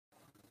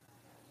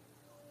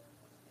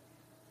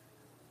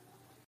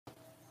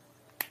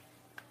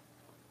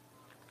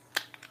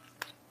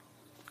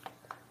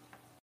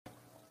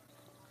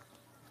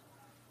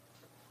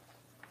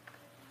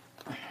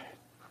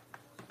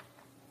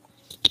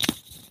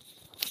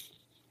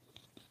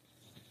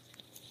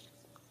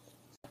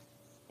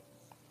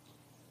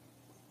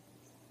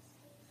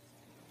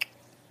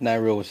Not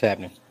real. What's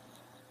happening?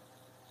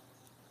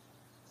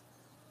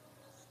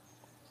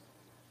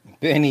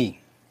 Benny,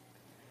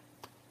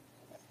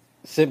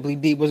 Simply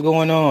Deep. What's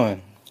going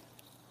on?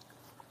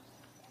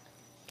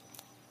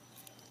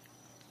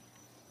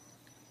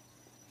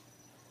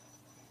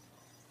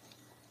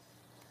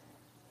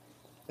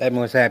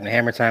 Edmund, what's happening?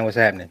 Hammer time. What's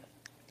happening?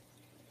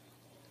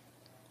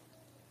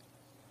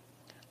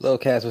 Lil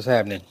Cass, what's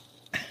happening?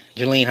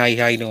 Jolene, how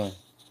you doing?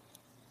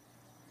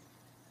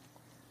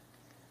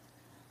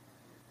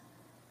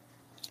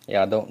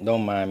 Yeah,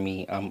 don't mind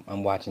me.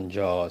 I'm watching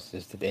Jaws.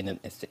 It's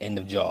the end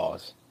of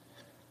Jaws.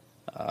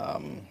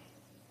 Um,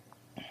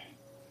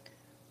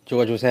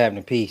 George, what's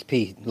happening? Peace.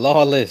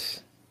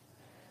 Lawless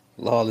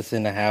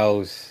in the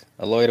house.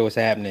 Aloyda, what's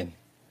happening?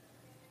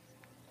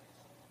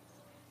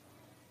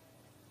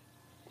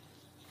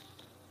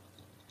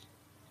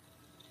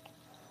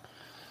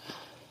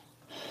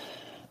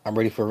 I'm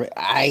ready for.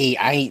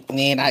 I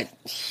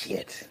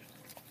shit.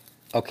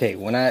 Okay,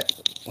 when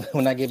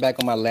I get back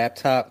on my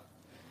laptop,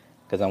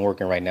 because I'm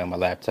working right now on my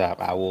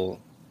laptop, I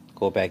will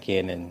go back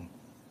in and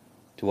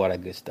do all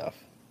that good stuff.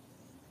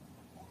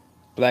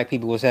 Black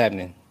people, what's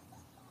happening?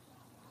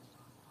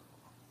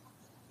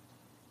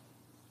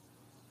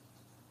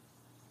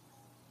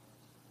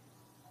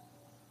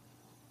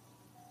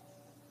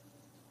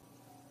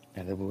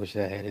 I wish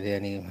I had it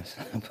any.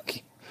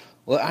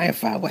 Well, Iron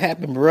 5, what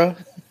happened, bro?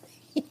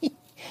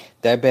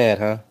 That bad,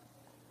 huh?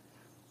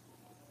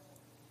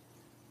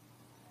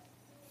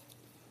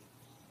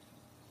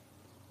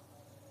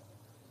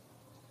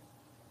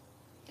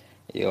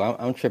 Yo,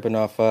 I'm tripping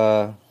off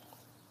that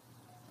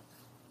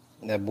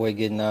boy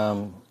getting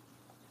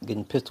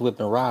pistol whipped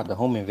and robbed, the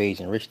home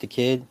invasion. Rich the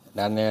Kid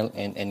down there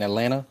in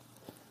Atlanta.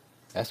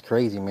 That's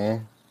crazy,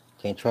 man.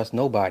 Can't trust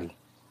nobody.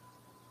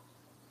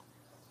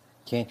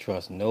 Can't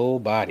trust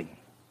nobody.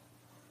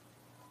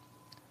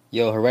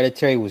 Yo,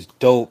 Hereditary was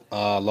dope,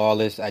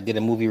 Lawless. I did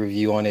a movie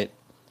review on it.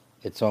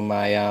 It's on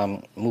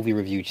my movie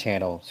review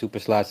channel, Super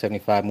Slot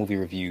 75 movie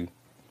review.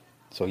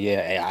 So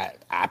yeah,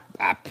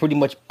 I pretty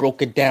much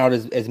broke it down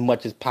as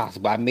much as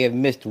possible. I may have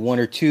missed one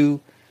or two,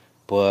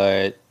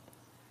 but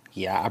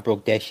yeah, I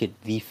broke that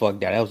shit the fuck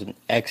down. That was an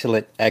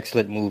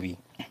excellent movie.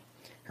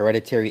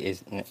 Hereditary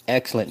is an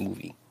excellent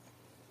movie.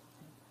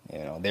 You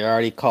know, they're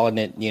already calling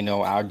it,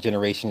 our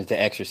generation's The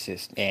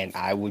Exorcist, and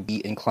I would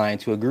be inclined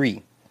to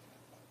agree.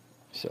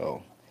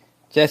 So,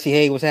 Jesse,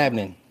 hey, what's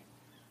happening?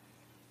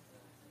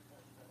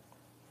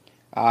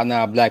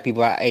 Nah, black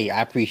people, I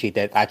appreciate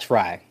that. I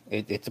try.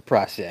 It's a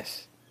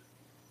process.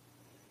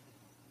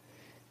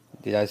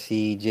 Did I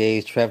see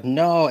Jay's Trev?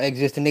 No,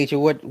 Existing Nature.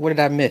 What did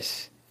I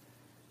miss?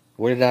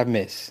 What did I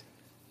miss?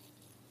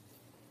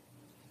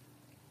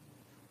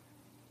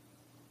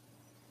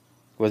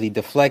 Was he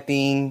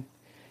deflecting?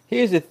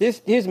 Here's the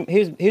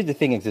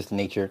thing, Existing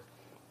Nature.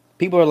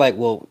 People are like,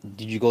 well,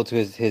 did you go to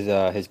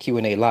his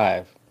Q&A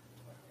live?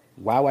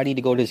 Why would I need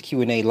to go to his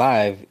Q&A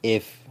live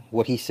if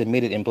what he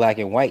submitted in black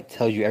and white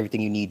tells you everything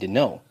you need to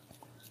know?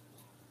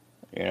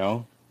 You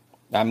know,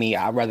 I mean,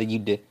 I'd rather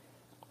you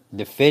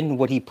defend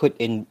what he put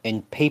in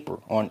paper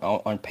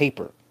on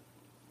paper,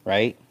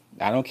 right?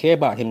 I don't care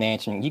about him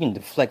answering. You can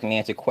deflect and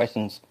answer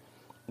questions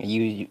and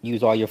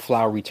use all your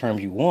flowery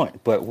terms you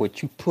want, but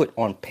what you put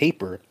on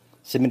paper,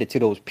 submit it to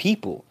those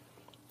people,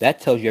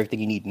 that tells you everything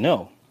you need to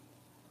know.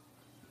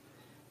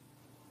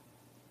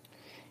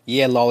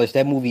 Yeah, Lawless,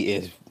 that movie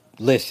is.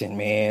 Listen,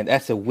 man,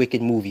 that's a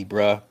wicked movie,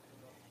 bruh.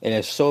 And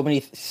there's so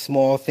many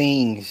small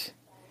things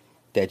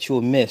that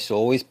you'll miss. So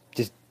always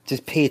just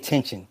pay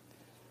attention.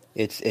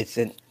 It's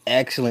an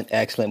excellent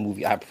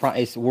movie.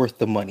 It's worth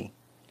the money.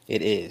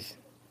 It is.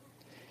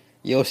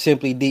 Yo,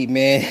 Simply Deep,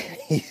 man.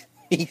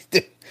 He's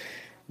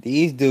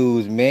these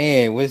dudes,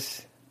 man,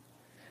 was.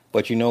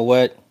 But you know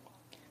what?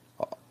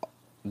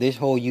 This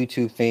whole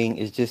YouTube thing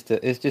is just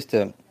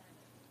an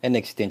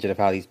extension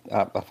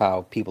of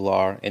how people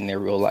are in their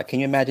real life. Can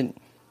you imagine?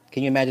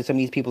 Can you imagine some of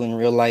these people in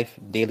real life,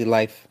 daily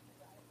life,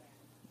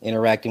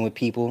 interacting with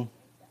people?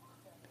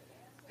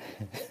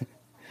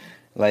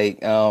 Like,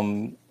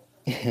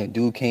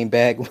 dude came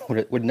back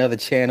with another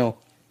channel.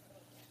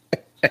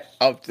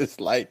 I'm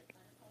just like,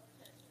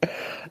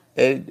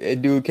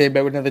 and dude came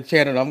back with another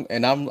channel.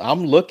 And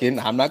I'm looking.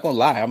 I'm not gonna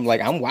lie. I'm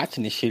like, I'm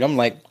watching this shit. I'm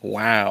like,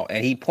 wow.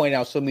 And he pointed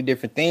out so many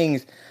different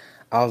things.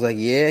 I was like,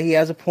 yeah, he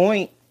has a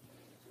point.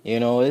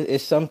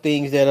 It's some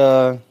things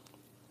that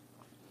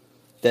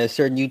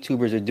certain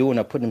YouTubers are doing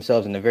are putting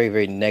themselves in a very,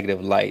 very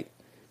negative light.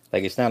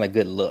 Like, it's not a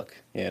good look.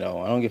 I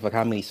don't give a fuck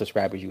how many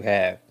subscribers you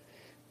have.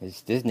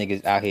 This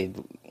nigga's out here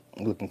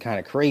looking kind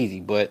of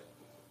crazy, but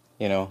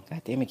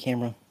god damn it,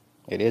 camera.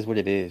 It is what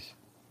it is.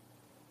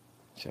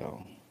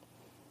 So,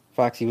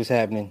 Foxy, what's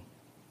happening?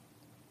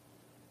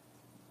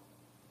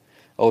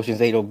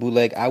 Ocean's 8 or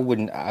bootleg. I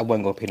wasn't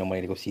gonna pay no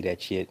money to go see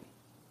that shit.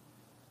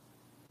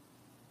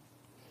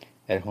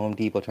 At Home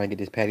Depot trying to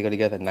get this patio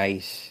together.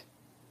 Nice.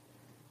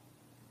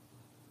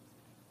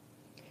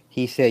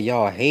 He said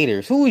y'all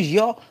haters. Who is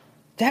y'all?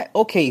 That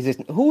okay?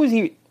 Who is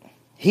he?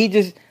 He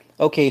just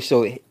okay.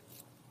 So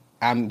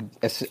I'm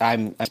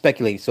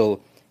speculating.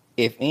 So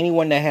if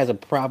anyone that has a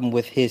problem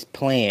with his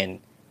plan,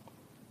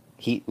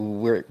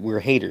 we're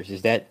haters.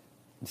 Does that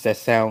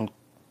sound?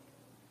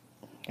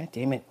 God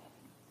damn it!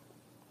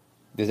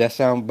 Does that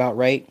sound about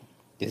right?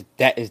 Is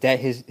that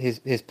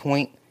his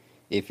point?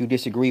 If you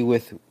disagree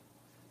with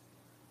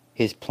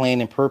his plan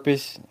and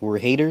purpose, we're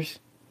haters.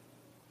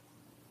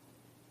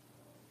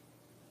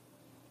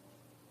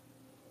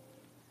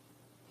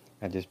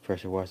 I just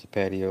pressure washed the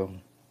patio.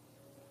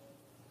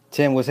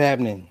 Tim, what's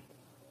happening?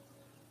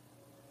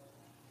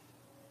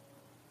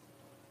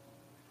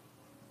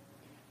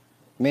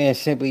 Man,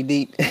 simply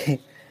deep.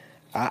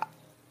 I,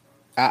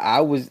 I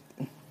was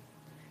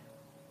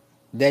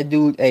that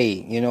dude.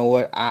 Hey, you know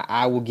what?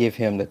 I will give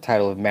him the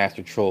title of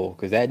Master Troll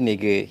because that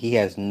nigga, he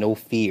has no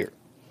fear,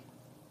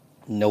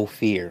 no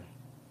fear,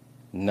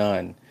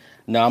 none.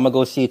 No, I'm gonna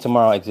go see it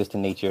tomorrow. Exist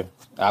in Nature.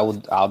 I'll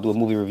do a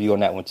movie review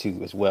on that one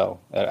too as well.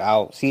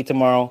 I'll see it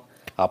tomorrow.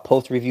 I'll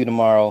post a review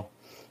tomorrow,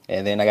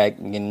 and then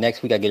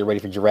next week I get ready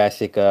for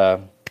Jurassic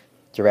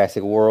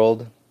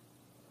World,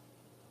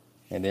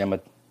 and then I'm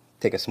gonna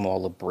take a small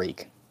little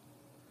break.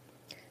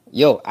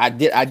 Yo, I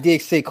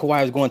did say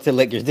Kawhi was going to the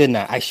Lakers, didn't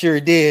I? I sure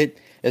did.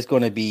 It's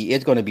gonna be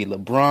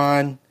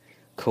LeBron,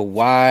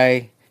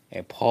 Kawhi,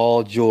 and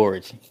Paul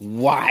George.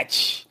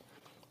 Watch.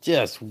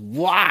 Just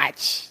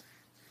watch.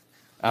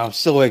 I'm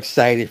so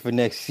excited for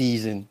next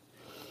season.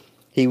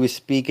 He was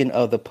speaking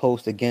of the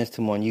post against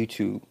him on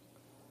YouTube.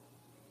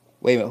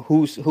 Wait a minute,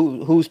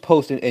 whose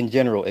post in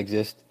general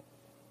exist?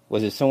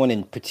 Was it someone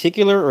in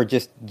particular or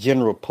just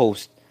general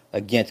post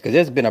against? Because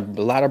there's been a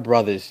lot of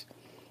brothers.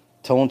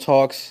 Tone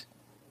Talks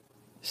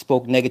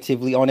spoke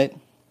negatively on it.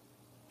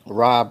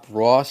 Rob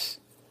Ross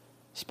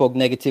spoke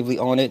negatively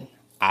on it.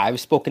 I've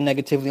spoken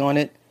negatively on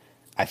it.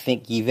 I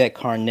think Yvette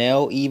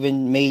Carnell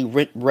even made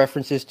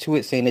references to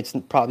it, saying it's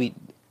probably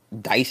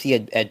dicey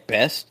at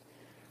best.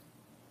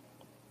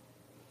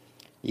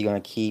 You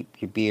gonna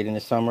keep your beard in the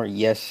summer?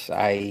 Yes,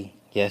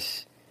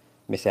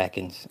 Miss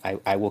Atkins.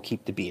 I will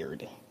keep the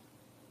beard.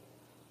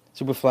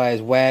 Superfly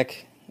is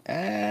whack.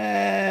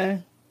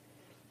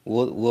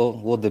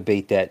 We'll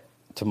debate that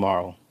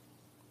tomorrow.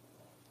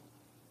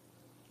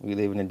 We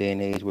live in a day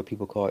and age where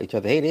people call each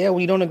other, "Hey, there,"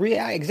 when you don't agree.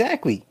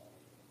 Exactly.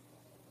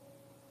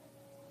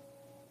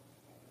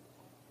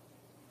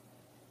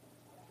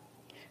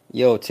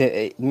 Yo,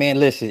 man,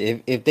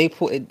 listen. If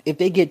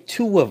they get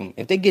two of them,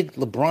 if they get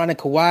LeBron and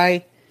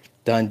Kawhi,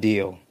 done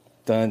deal,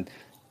 done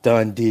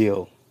done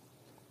deal.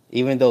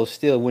 Even though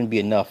still wouldn't be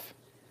enough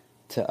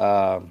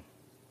to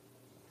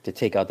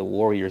take out the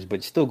Warriors,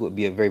 but still would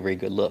be a very very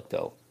good look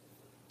though.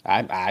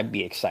 I'd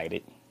be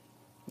excited,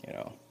 you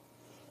know.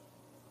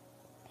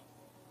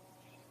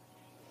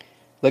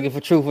 Looking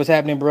for truth. What's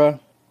happening, bruh?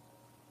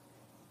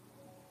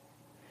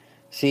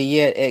 See,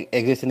 yeah,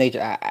 exists in nature.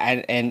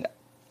 And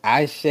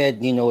I said,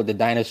 the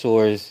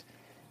dinosaurs.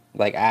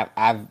 Like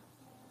I've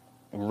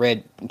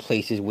read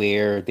places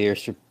where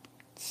there's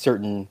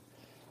certain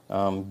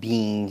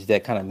beings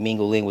that kind of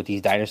mingle in with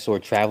these dinosaur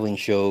traveling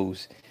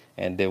shows,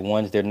 and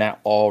they're not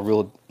all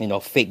real,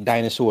 fake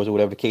dinosaurs or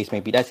whatever the case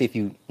may be. That's if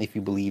you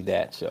believe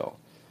that. So,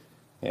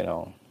 you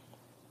know,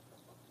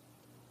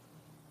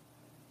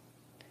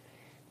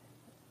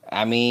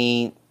 I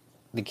mean,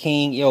 the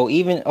king,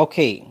 even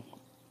okay,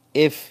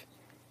 if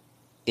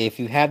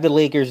you have the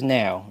Lakers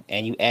now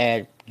and you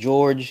add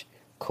George,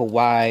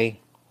 Kawhi,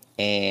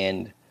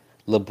 and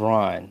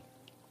LeBron,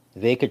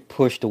 they could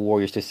push the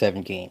Warriors to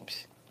 7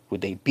 games.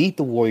 Would they beat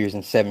the Warriors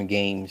in 7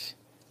 games?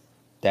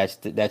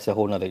 That's a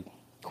whole nother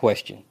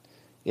question.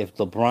 If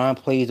LeBron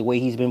plays the way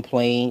he's been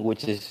playing,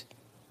 which is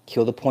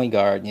kill the point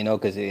guard,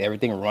 because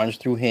everything runs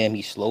through him,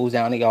 he slows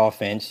down the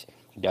offense.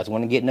 He doesn't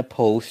want to get in the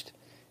post,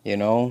 you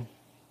know.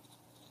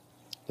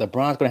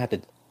 LeBron's gonna have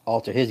to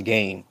alter his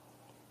game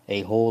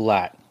a whole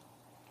lot.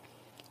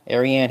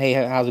 Ariane, hey,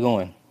 how's it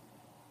going?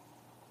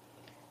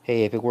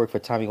 Hey, if it worked for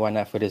Tommy, why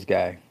not for this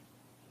guy?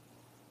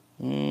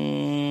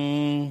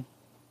 Mm,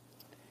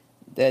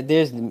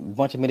 there's a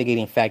bunch of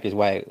mitigating factors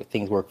why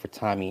things work for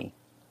Tommy.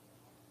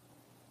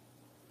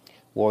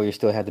 Warriors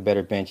still have the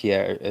better bench.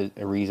 Yeah,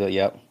 Ariza.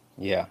 Yep.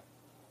 Yeah.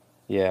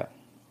 Yeah.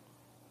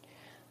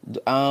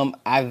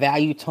 I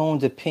value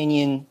Tone's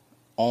opinion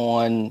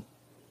on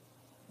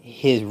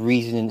his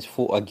reasons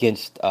for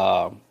against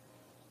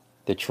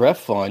the Trev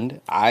Fund.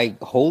 I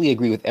wholly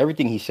agree with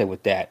everything he said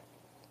with that,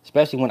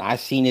 especially when I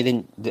seen it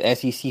in the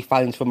SEC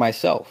filings for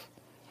myself.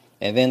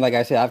 And then, like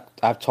I said,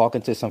 I've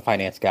talking to some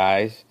finance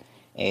guys,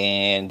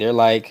 and they're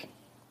like,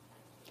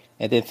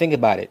 and then think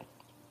about it.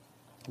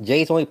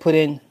 Jay's only put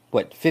in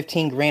what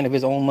 15 grand of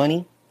his own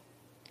money,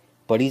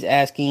 but he's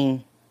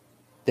asking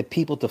the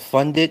people to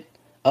fund it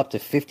up to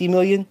 50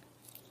 million.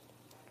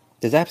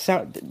 Does that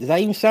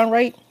even sound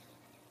right?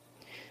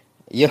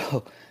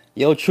 Yo,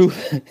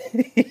 truth.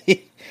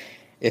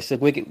 It's a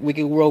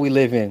wicked world we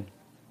live in.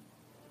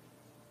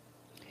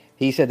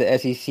 He said the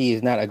SEC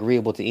is not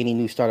agreeable to any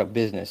new startup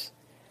business.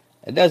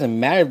 It doesn't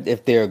matter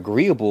if they're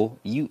agreeable.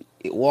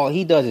 All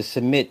he does is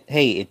submit,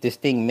 hey, if this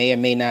thing may or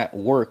may not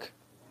work,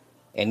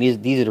 and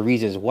these are the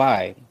reasons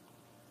why.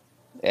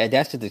 And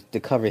that's to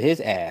cover his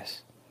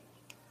ass.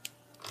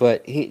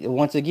 But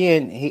once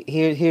again,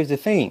 here's the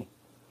thing.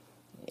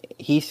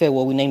 He said,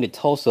 "Well, we named it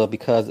Tulsa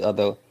because of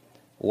the.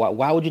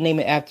 Why would you name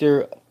it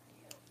after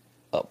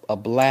a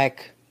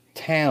black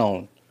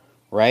town,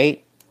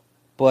 right?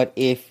 But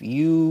if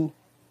you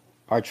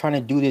are trying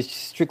to do this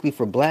strictly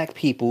for black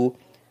people,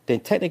 then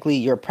technically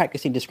you're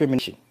practicing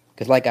discrimination.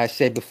 Because, like I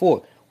said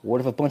before,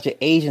 what if a bunch of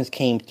Asians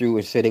came through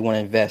and said they want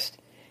to invest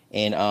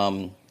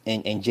in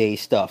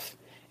Jay's stuff,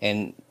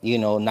 and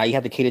now you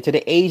have to cater to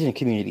the Asian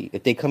community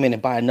if they come in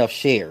and buy enough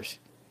shares,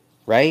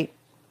 right?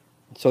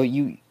 So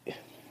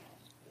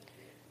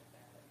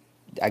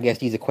I guess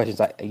these are questions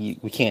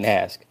we can't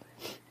ask.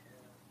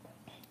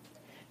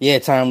 Yeah,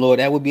 Time Lord,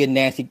 that would be a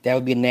nasty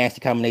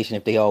combination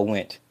if they all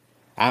went.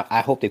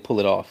 I hope they pull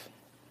it off.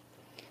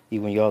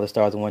 Even when you all the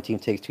stars on one team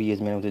takes 2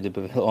 years minimum to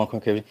develop on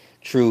concurrent.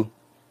 True,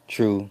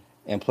 true.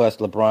 And plus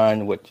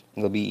LeBron, what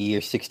will be year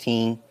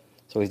 16,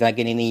 so he's not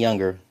getting any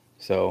younger.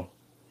 So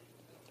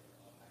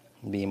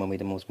BMO made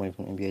the most money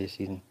from the NBA this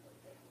season,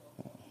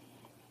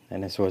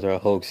 and that's sort of a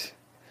hoax.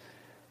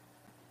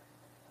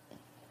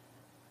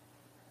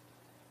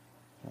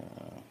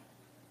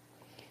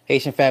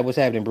 Haitian Fab, what's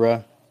happening,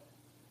 bruh?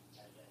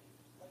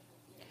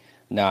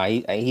 Nah,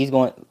 he's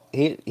going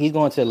to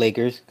the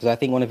Lakers because I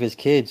think one of his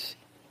kids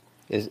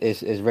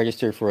is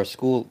registered for a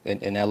school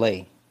in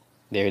LA.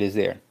 There it is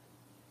there.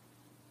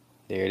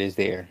 There it is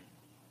there.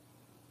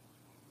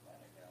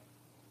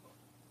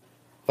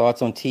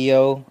 Thoughts on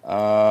T.O.?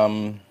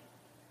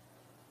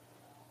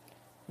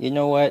 You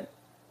know what?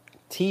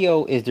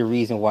 T.O. is the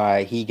reason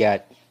why he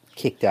got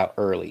kicked out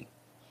early.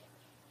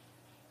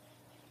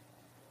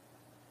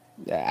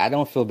 I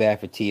don't feel bad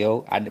for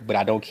T.O., but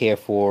I don't care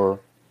for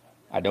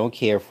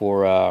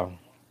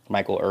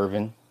Michael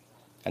Irvin.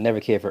 I never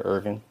cared for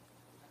Irvin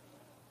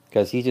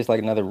because he's just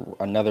like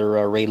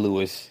another Ray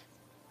Lewis,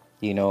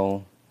 you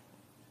know,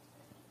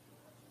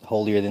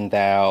 holier than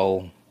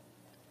thou,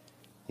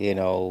 you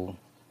know,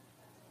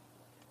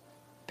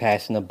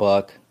 passing the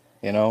buck,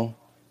 you know.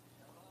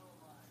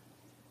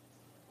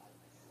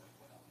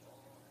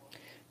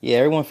 Yeah,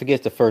 everyone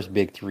forgets the first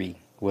big three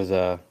was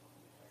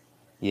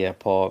yeah,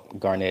 Paul,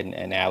 Garnett,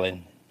 and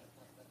Allen.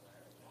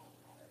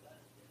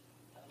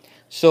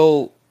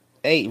 So,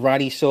 hey,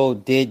 Roddy, so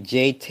did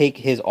Jay take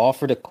his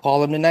offer to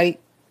call him tonight?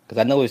 Because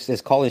I know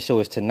his calling show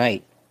is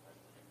tonight.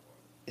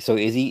 So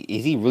is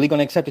he really going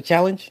to accept the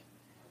challenge?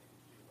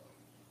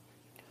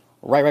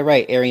 Right, right,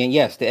 right, Arian.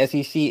 Yes, the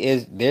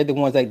SEC they're the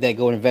ones that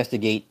go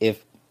investigate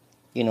if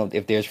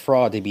there's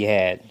fraud to be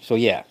had. So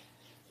yeah,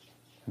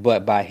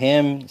 but by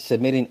him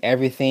submitting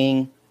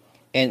everything,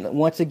 and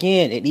once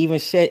again, it even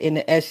said in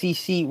the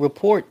SEC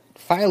report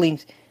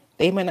filings,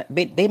 they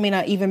may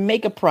not even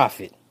make a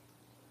profit.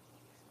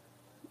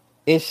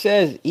 It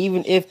says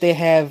even if they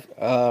have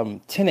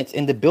tenants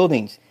in the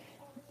buildings,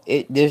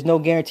 there's no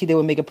guarantee they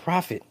will make a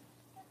profit.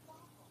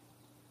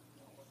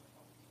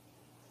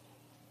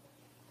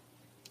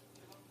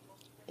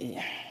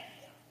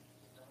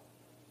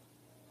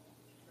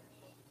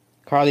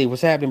 Carly,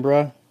 what's happening,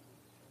 bruh?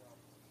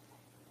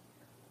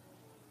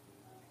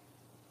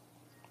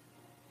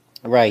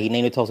 Right, he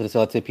named it Tulsa to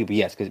sell it to people.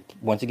 Yes, because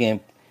once again,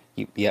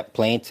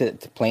 playing to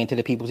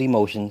the people's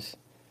emotions.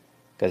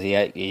 Because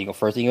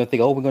first thing you're gonna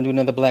think, oh, we're gonna do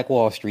another Black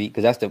Wall Street,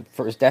 because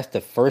that's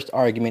the first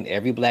argument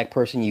every black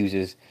person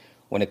uses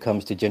when it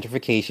comes to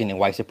gentrification and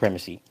white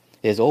supremacy.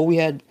 Is oh, we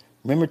had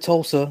remember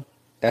Tulsa.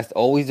 That's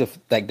always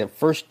like the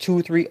first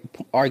two three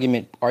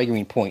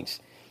arguing points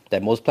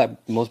that most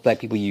black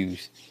people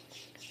use.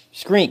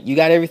 Screen, you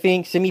got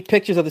everything. Send me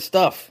pictures of your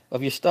stuff.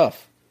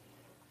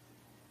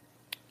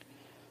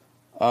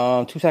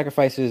 Two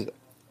sacrifices.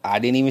 I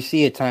didn't even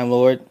see it. Time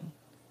Lord,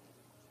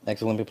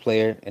 ex Olympic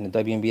player and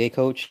the WNBA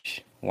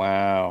coach.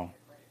 Wow.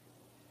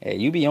 Hey,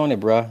 you be on it,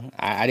 bruh.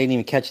 I didn't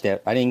even catch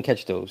that. I didn't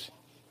catch those.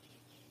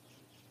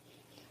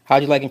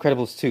 How'd you like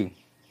Incredibles 2?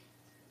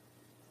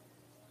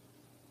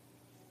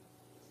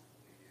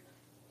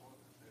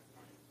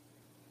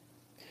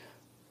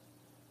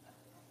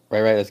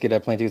 Right, right. Let's get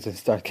that plane tickets and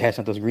start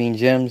cashing out those green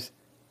gems.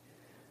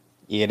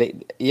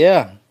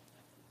 Yeah.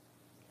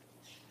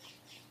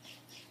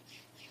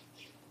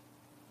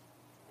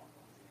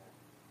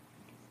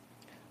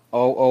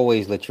 Oh,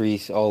 always,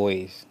 Latrice,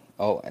 always.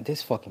 Oh, and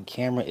this fucking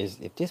camera is.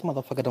 If this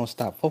motherfucker don't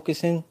stop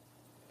focusing,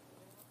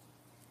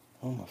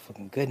 oh my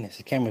fucking goodness,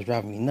 the camera's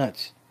driving me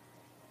nuts.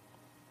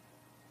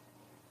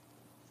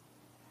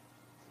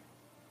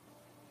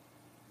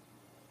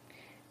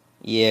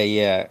 Yeah,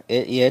 yeah,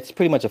 it's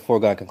pretty much a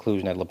foregone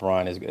conclusion that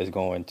LeBron is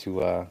going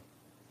to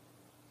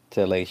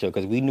the late show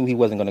because we knew he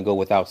wasn't going to go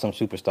without some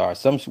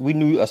superstar. We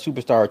knew a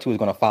superstar or two was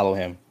going to follow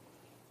him.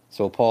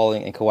 So Paul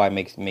and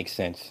Kawhi makes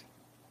sense.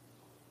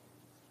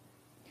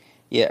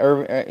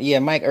 Yeah, yeah,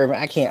 Mike Irvin.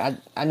 I can't.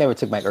 I never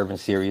took Mike Irvin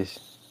serious.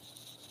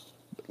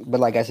 But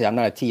like I said, I'm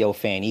not a To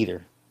fan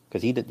either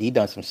because he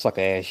done some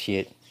sucker ass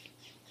shit.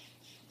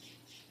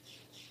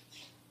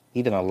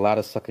 He done a lot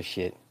of sucker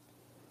shit.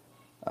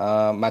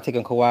 My take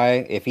on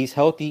Kawhi, if he's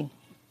healthy,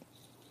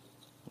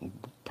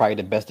 probably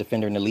the best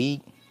defender in the league.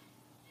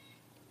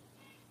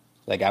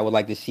 Like I would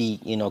like to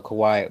see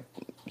Kawhi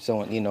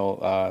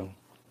someone,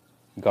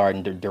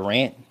 guarding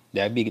Durant.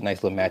 That'd be a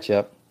nice little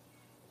matchup.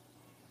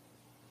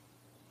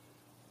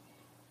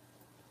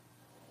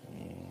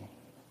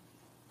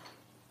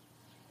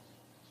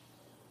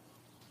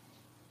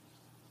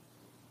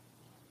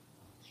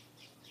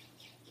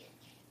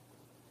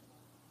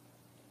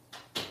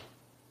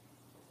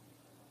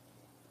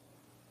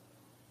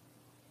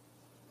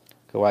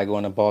 Kawhi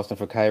going to Boston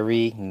for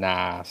Kyrie?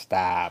 Nah,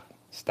 stop,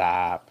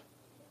 stop.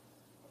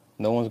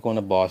 No one's going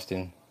to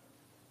Boston.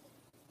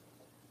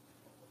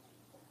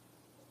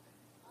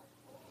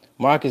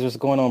 Marcus, what's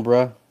going on,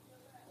 bruh?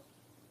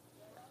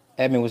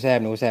 Edmund, what's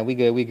happening? What's happening? We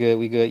good, we good,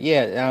 we good.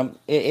 Yeah,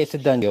 it's a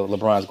done deal.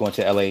 LeBron's going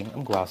to LA. I'm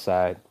gonna go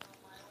outside.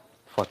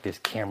 Fuck this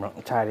camera.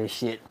 I'm tired of this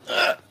shit.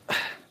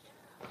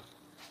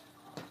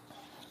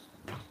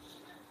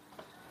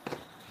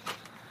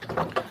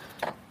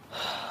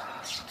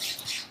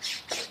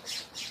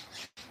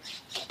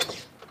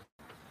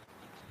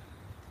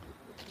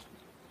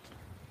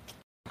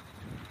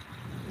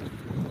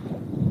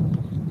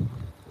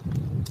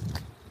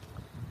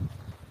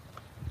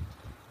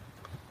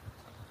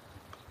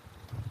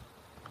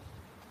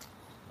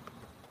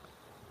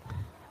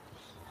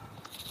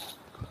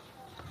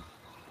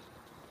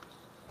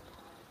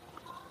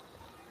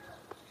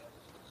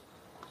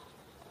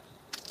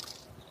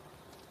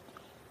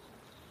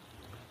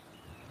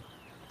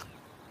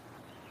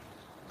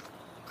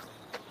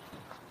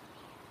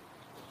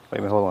 Wait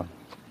a minute, hold on.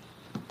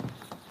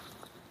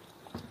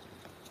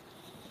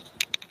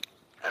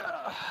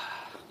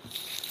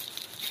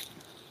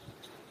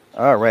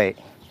 All right.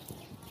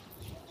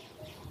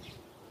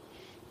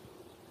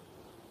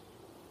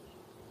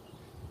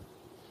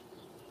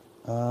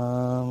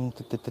 Um.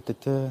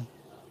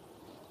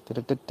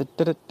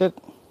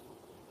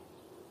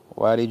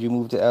 Why did you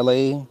move to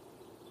LA?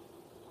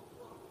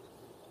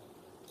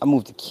 I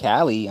moved to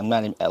Cali. I'm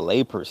not in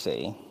LA per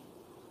se.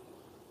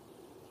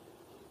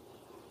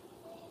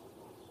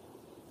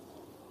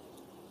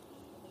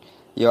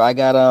 Yo, I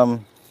got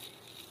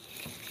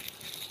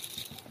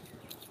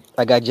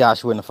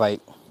Joshua in the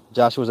fight.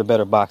 Joshua's a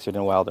better boxer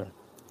than Wilder.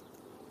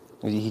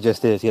 He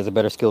just is. He has a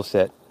better skill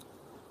set.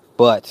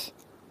 But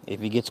if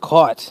he gets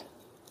caught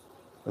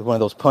with one of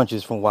those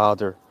punches from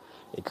Wilder,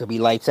 it could be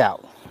lights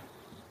out.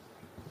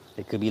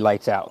 It could be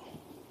lights out.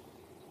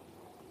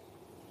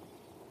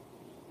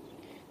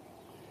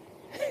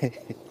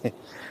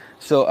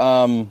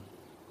 So,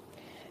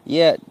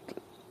 yeah,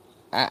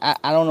 I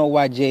don't know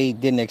why Jay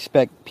didn't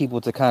expect people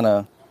to kind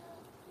of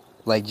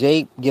like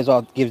Jay gives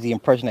the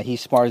impression that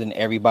he's smarter than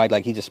everybody,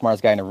 like he's the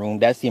smartest guy in the room.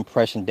 That's the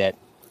impression that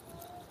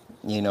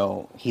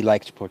he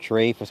likes to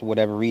portray for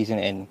whatever reason,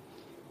 and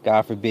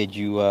God forbid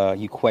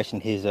you question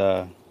his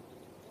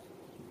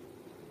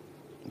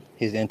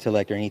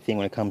intellect or anything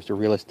when it comes to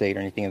real estate or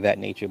anything of that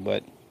nature.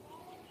 But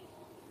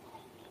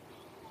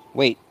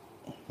wait,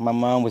 my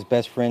mom was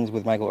best friends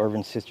with Michael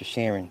Irvin's sister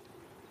Sharon.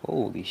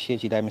 Holy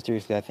shit, she died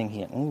mysteriously. I think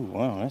he. Oh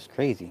wow, that's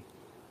crazy.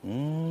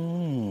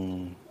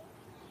 Mm.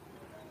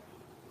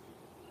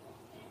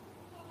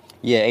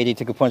 Yeah, AJ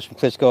took a punch from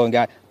Klitschko and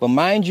got. But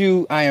mind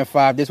you, Iron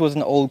 5, this was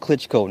an old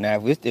Klitschko.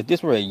 Now, if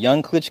this were a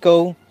young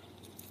Klitschko,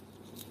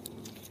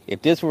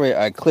 if this were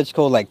a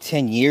Klitschko like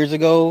 10 years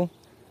ago,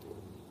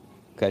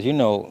 because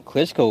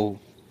Klitschko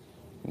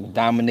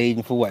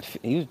dominating for what?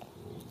 He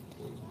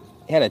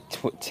had a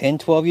 10,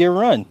 12-year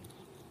run.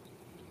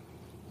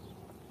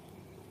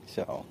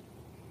 So,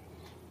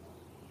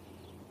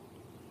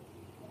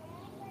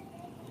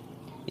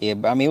 yeah,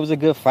 but I mean, it was a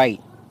good fight.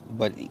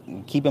 But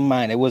keep in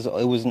mind, it was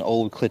an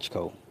old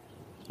Klitschko,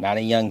 not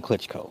a young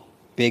Klitschko.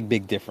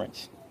 Big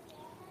difference.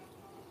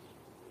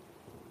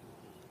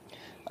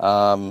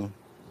 Um,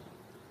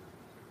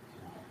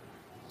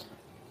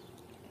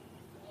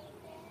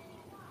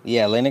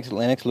 yeah, Lennox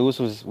Lewis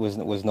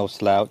was no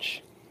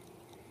slouch.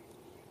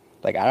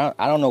 Like I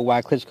don't know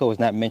why Klitschko is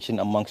not mentioned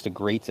amongst the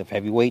greats of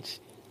heavyweights.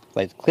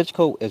 Like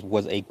Klitschko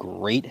was a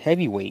great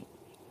heavyweight.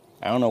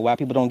 I don't know why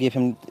people don't give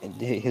him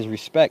his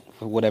respect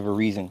for whatever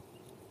reason.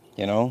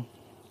 You know,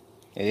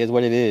 it is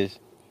what it is.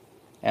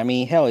 I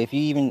mean, hell, if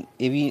you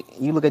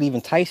look at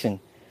even Tyson,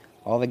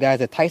 all the guys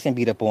that Tyson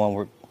beat up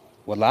on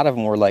well, a lot of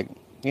them were like,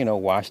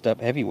 washed up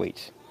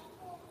heavyweights.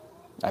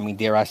 I mean,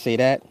 dare I say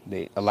that?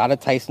 A lot of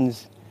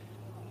Tyson's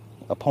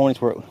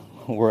opponents were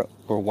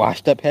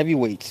washed up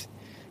heavyweights.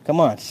 Come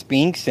on,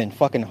 Spinks and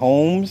fucking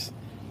Holmes.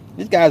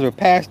 These guys were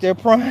past their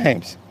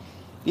primes.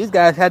 These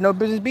guys had no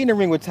business being in the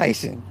ring with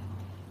Tyson.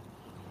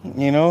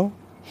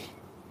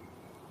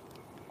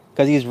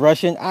 Because he's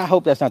Russian. I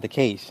hope that's not the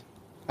case.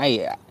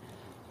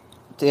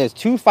 There's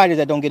two fighters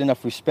that don't get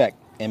enough respect,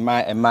 in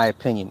my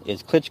opinion.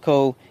 It's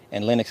Klitschko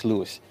and Lennox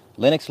Lewis.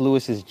 Lennox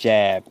Lewis's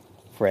jab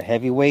for a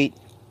heavyweight,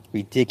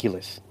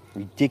 ridiculous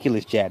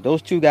jab.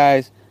 Those two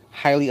guys,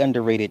 highly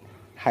underrated,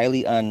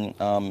 highly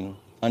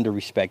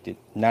under-respected.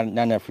 Not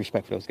enough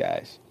respect for those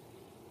guys.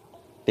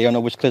 They don't know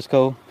which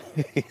Klitschko?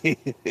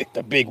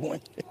 The big one.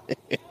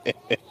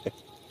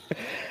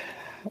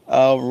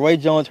 Roy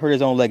Jones hurt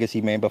his own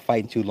legacy, man, but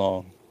fighting too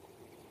long.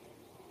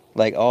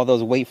 Like all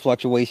those weight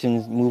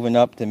fluctuations moving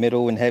up to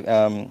middle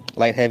and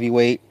light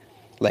heavyweight.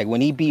 Like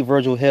when he beat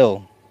Virgil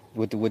Hill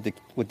with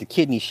the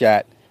kidney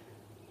shot.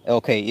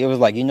 Okay, it was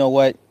like, you know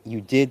what? You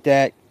did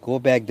that. Go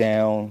back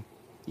down.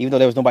 Even though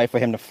there was nobody for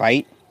him to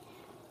fight,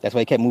 that's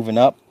why he kept moving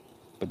up.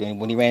 But then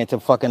when he ran into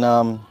fucking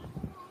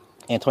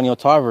Antonio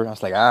Tarver, I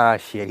was like, ah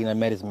shit, he done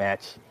met his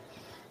match.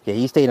 Yeah,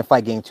 he stayed in the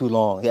fight game too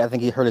long. Yeah, I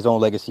think he hurt his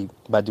own legacy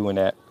by doing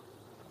that.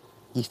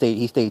 He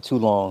stayed too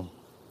long.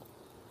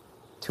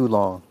 Too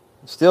long.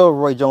 Still,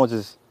 Roy Jones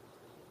is,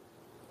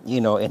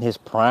 in his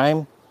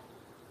prime.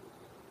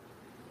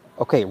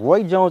 Okay,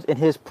 Roy Jones in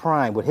his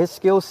prime with his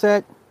skill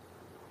set,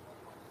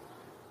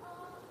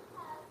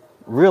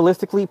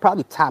 realistically,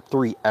 probably top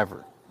 3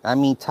 ever. I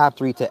mean, top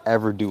 3 to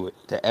ever do it,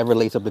 to ever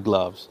lace up the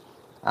gloves.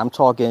 I'm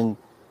talking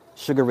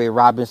Sugar Ray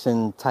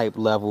Robinson type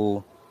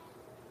level.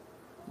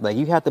 Like,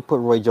 you have to put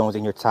Roy Jones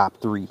in your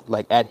top 3,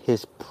 like at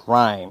his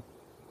prime.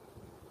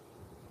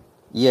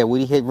 Yeah,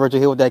 when he hit Virgil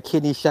Hill with that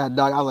kidney shot,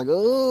 dog, I was like,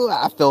 oh,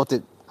 I felt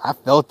it. I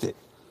felt it.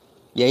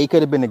 Yeah, he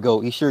could have been the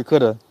GOAT. He sure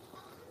could have.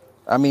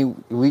 I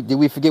mean, did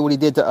we forget what he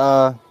did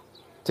to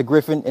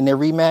Griffin in their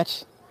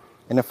rematch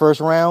in the first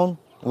round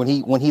when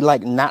he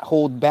like not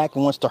hold back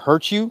and wants to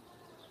hurt you?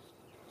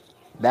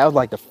 That was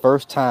like the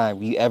first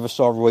time you ever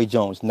saw Roy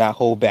Jones not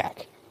hold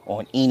back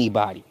on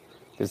anybody.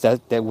 Because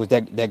that was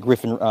that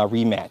Griffin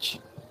rematch.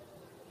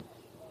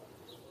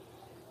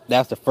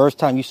 That's the first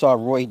time you saw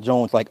Roy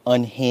Jones like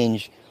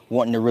unhinged,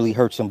 wanting to really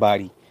hurt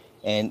somebody.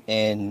 And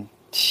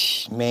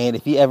man,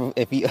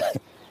 if he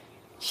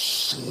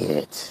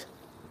shit.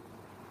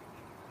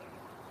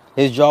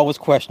 His jaw was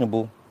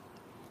questionable.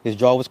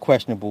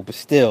 But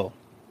still.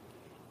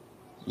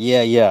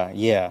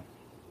 Yeah.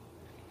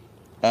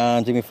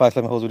 Jimmy Fox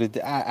let me hold with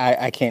it.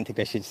 I can't take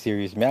that shit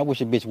serious, man. I wish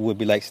a bitch would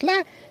be like,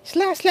 slap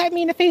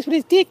me in the face with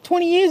his dick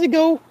 20 years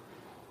ago.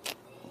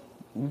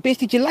 Bitch,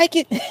 did you like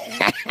it?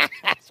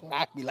 That's what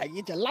I'd be like.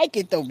 Did you like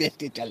it though, bitch?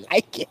 Did you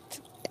like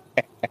it?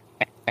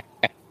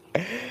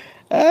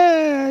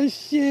 Ah,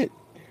 shit.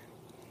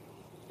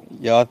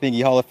 Y'all think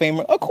he Hall of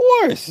Famer? Of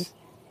course.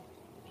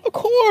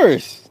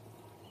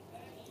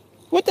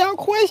 Without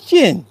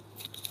question.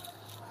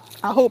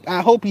 I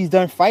hope he's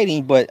done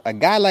fighting, but a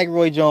guy like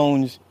Roy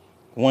Jones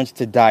wants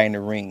to die in the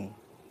ring.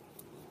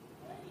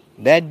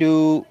 That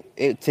dude,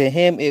 to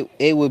him,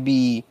 it would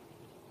be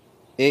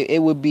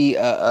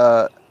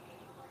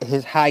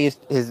his highest.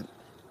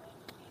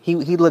 He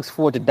looks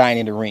forward to dying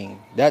in the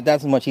ring.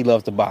 That's how much he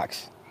loves to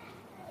box,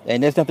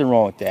 and there's nothing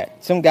wrong with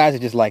that. Some guys are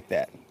just like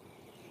that.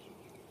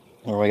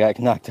 Roy got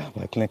knocked out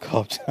by Clint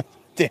Culture.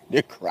 Damn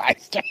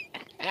Christ.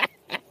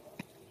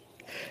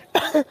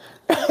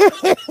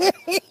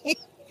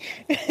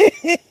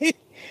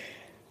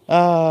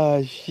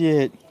 Ah,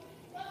 shit.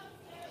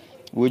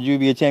 Would you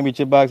be a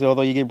championship boxer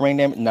although you get brain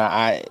damage?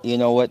 Nah, you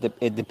know what?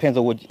 It depends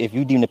on if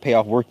you deem the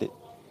payoff worth it.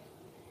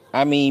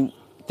 I mean,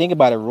 think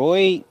about it.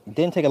 Roy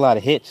didn't take a lot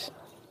of hits.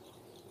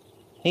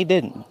 He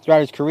didn't.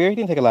 Throughout his career, he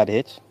didn't take a lot of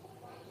hits.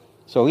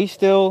 So he's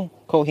still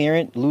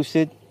coherent,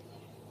 lucid,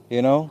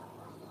 Floyd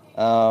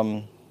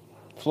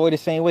the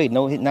same way.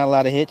 No hit, not a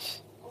lot of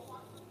hits.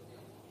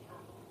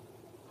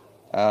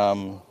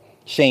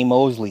 Shane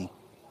Mosley,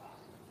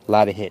 a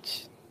lot of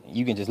hits.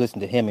 You can just listen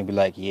to him and be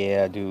like,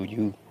 yeah,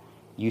 dude,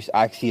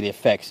 I see the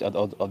effects of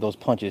those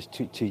punches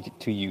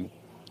to you.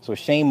 So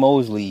Shane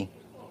Mosley,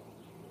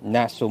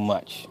 not so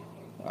much.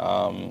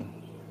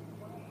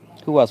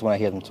 Who else when I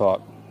hear them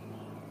talk?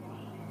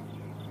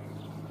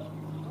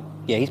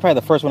 Yeah, he's probably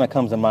the first one that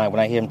comes to mind.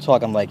 When I hear him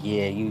talk, I'm like,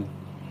 yeah, you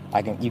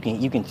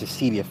can just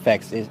see the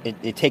effects.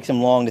 It takes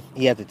him long.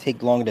 He has to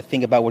take longer to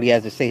think about what he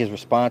has to say, his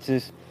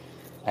responses.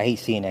 I hate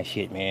seeing that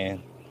shit,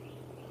 man.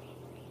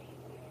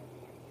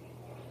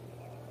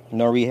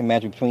 No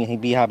rematch between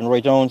B-Hop and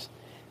Roy Jones.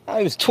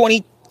 It was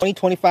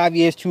 25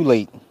 years too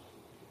late.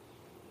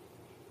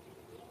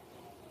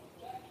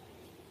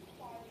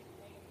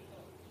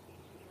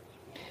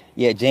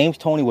 Yeah, James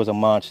Toney was a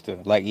monster.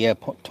 Like, yeah,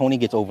 Toney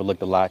gets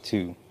overlooked a lot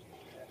too.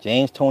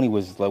 James Toney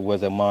was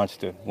a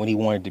monster when he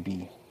wanted to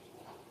be.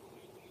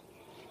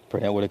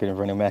 Pernell Whitaker and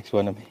Vernon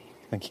Maxwell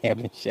and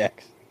Camden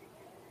Shacks.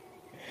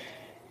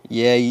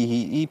 Yeah,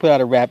 he put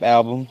out a rap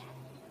album.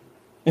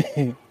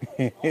 Wait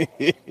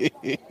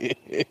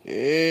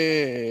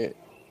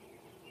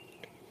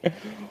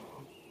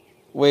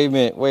a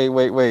minute. Wait.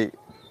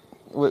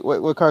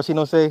 What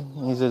Carcino say?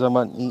 He says,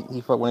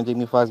 he fucked one of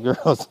Jamie Foxx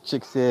girls.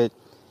 Chick said,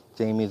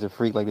 Jamie is a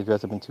freak, like to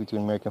dress up in tutu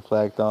and American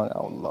flag thong.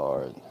 Oh,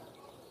 Lord.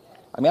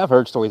 I mean, I've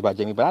heard stories about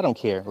Jamie, but I don't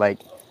care. Like,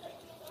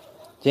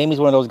 Jamie's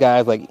one of those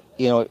guys, like,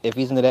 if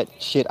he's into that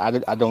shit, I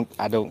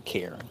don't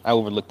care. I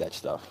overlook that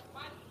stuff.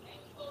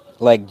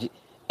 Like,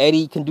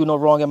 Eddie can do no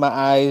wrong in my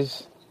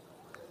eyes.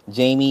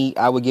 Jamie,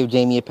 I would give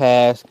Jamie a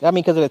pass. I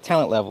mean, because of the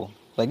talent level.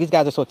 Like, these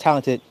guys are so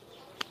talented.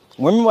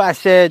 Remember when I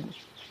said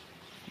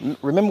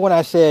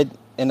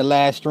in the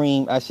last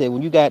stream, I said,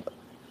 when you got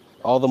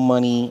all the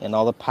money and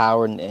all the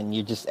power and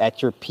you're just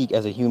at your peak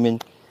as a human,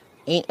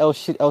 ain't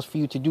shit else for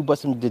you to do but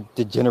some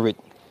degenerate,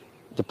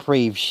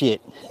 depraved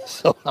shit.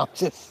 So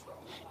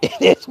it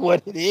is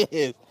what it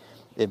is.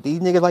 If these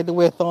niggas like to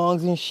wear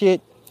thongs and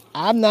shit,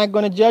 I'm not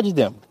gonna judge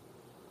them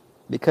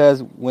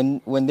because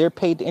when they're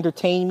paid to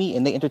entertain me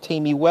and they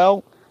entertain me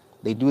well,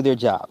 they do their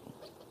job,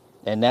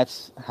 and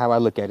that's how I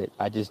look at it.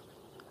 I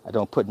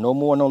don't put no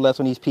more no less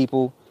on these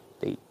people.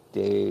 They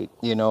they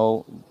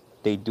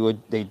do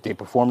it. They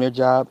perform their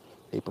job.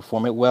 They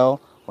perform it well.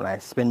 When I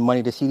spend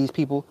money to see these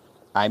people,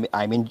 I'm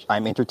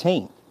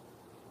entertained.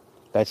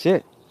 That's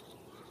it.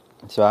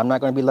 So I'm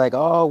not gonna be like,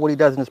 oh, what he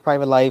does in his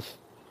private life.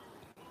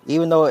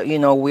 Even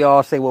though we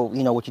all say, well,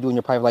 what you do in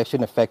your private life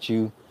shouldn't affect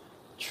you.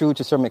 True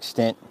to some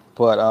extent,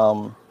 but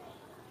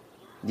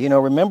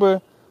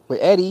remember with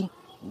Eddie,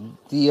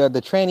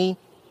 the tranny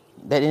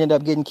that ended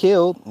up getting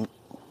killed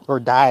or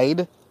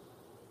died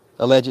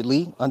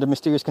allegedly under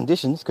mysterious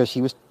conditions because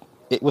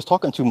it was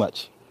talking too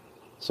much.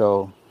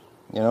 So,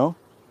 you know,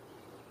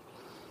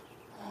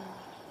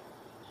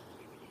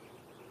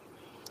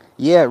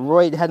 yeah,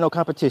 Roy had no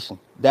competition.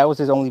 That was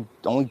his only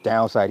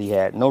downside he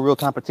had. No real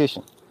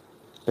competition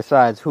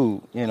besides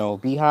who,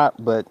 B Hop,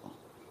 but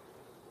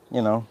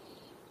you know,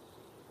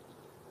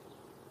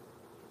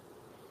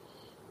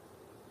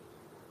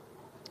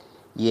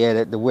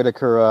 yeah, the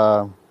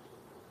Whitaker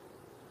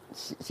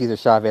Cesar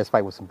Chavez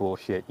fight was some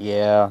bullshit.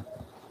 Yeah,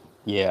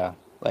 yeah.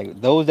 Like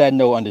those that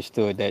know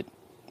understood that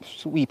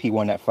Sweet Pea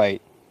won that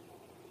fight.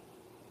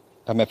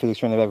 I met Felix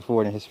Trinidad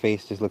before, and his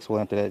face just looks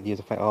swollen after that years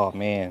of fight. Oh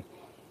man,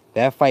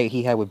 that fight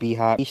he had with B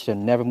Hop, he should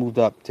have never moved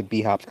up to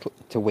B Hop's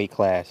to weight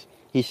class.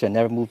 He should have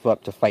never moved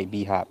up to fight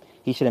B Hop.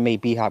 He should have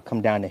made B Hop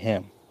come down to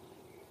him.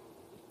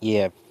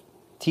 Yeah,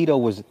 Tito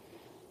was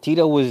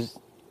Tito was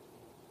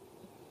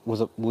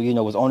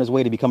on his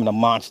way to becoming a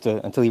monster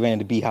until he ran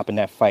into B Hop in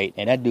that fight,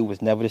 and that dude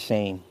was never the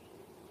same.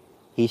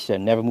 He should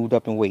have never moved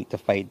up in weight to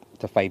fight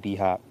B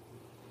Hop.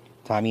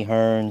 Tommy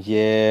Hearns,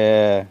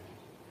 yeah,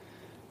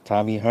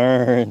 Tommy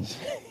Hearns.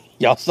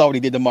 Y'all saw what he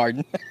did to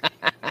Martin.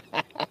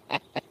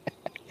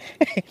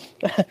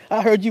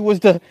 I heard you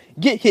was the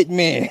get hit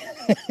man.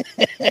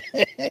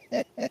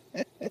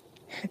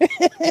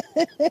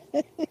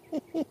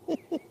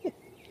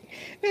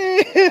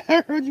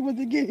 I heard you was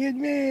the get hit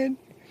man.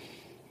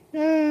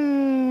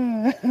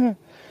 The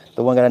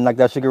one guy that knocked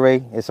out Sugar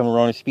Ray is someone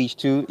wrong in speech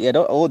too. Yeah,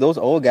 those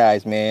old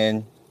guys,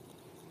 man.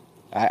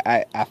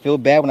 I feel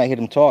bad when I hear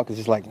them talk. It's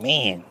just like,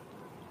 man.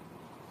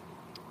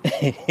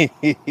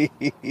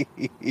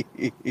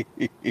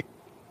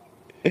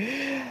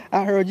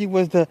 I heard you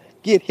was the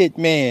get hit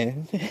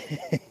man.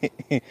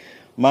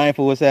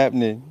 Mindful what's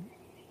happening.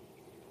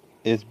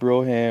 It's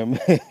Broham.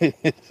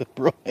 It's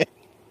Broham.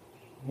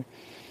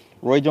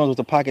 Roy Jones was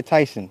the Pocket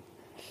Tyson.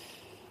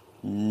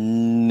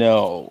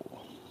 No.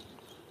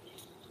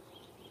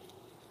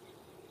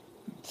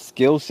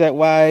 Skill set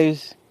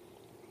wise,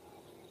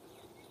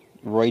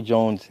 Roy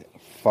Jones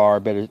far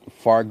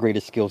greater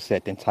skill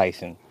set than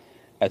Tyson.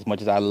 As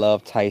much as I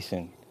love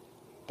Tyson,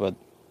 but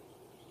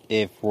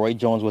if Roy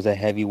Jones was a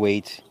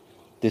heavyweight,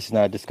 this is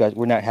not a discussion.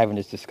 We're not having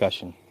this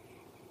discussion.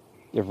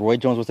 If Roy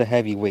Jones was a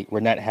heavyweight, we're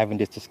not having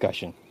this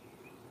discussion.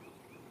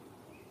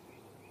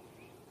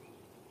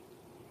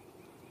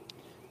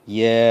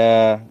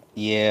 Yeah.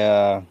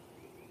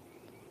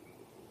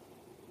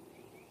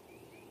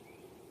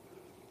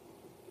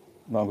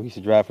 Mama used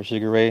to drive for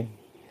Sugar Ray.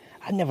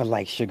 I never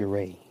liked Sugar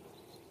Ray.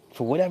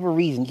 For whatever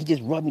reason, he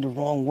just rubbed me the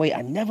wrong way.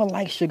 I never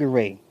liked Sugar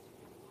Ray.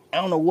 I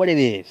don't know what it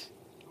is.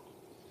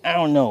 I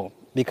don't know.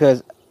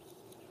 Because,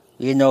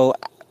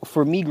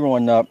 for me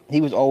growing up, he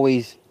was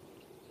always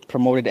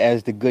promoted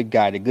as the good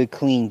guy, the good,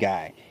 clean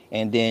guy.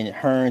 And then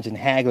Hearns and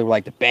Hagler were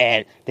like the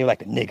bad. They were like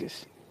the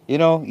niggas.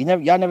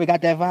 Y'all never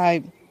got that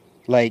vibe?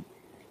 Like,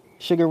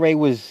 Sugar Ray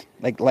was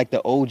like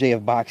the OJ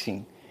of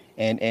boxing.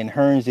 And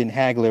Hearns and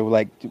Hagler were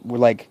like the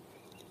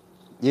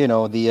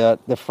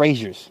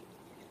Fraziers.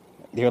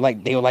 They were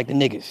like the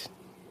niggas.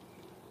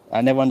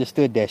 I never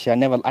understood that shit. I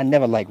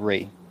never liked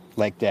Ray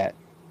like that.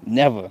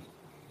 Never.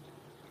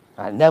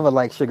 I never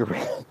liked Sugar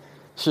Ray.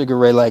 Sugar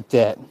Ray like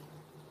that.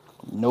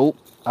 Nope.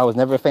 I was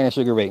never a fan of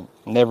Sugar Ray.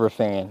 Never a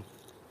fan.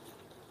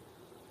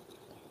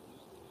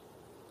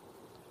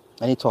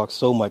 And he talked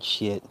so much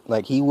shit.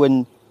 Like he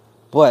wouldn't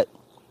fight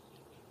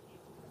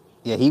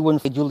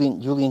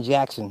Julian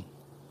Jackson.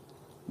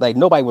 Like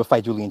nobody would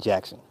fight Julian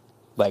Jackson.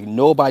 Like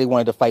nobody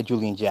wanted to fight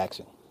Julian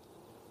Jackson.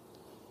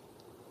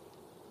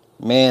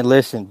 Man,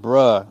 listen,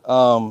 bruh.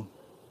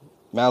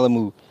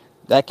 Malamu,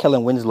 that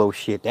Kellen Winslow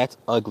shit, that's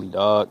ugly,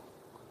 dog.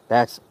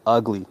 That's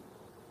ugly.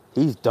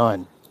 He's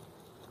done.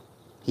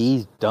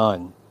 He's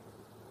done.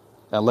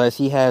 Unless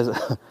he has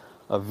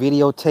a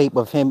videotape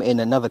of him in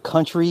another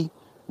country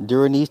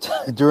during these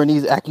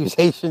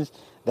accusations,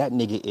 that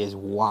nigga is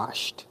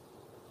washed.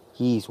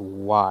 He's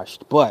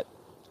washed. But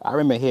I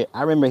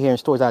remember hearing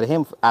stories out of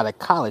him out of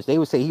college. They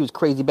would say he was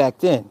crazy back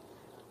then.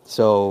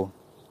 So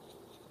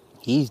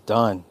he's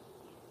done.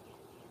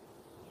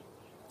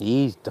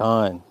 He's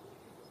done.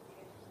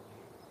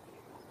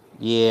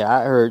 Yeah,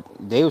 I heard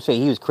they would say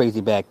he was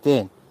crazy back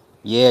then.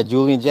 Yeah,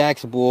 Julian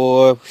Jackson,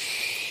 boy.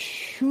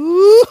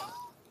 Woo.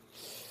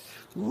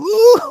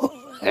 Woo.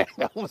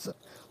 That was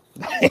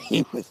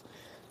he was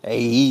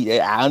Hey,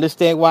 I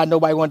understand why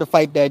nobody wanted to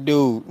fight that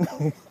dude.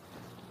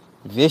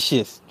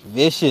 Vicious,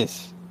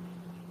 vicious,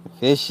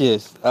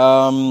 vicious.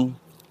 I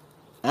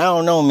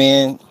don't know,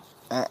 man.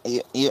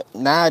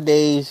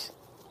 Nowadays,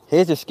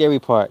 here's the scary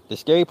part. The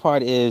scary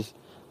part is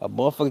a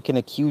motherfucker can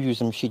accuse you of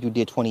some shit you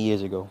did 20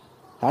 years ago.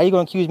 How you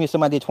gonna accuse me of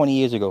something I did 20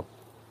 years ago?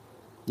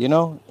 You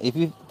know, if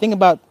you think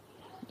about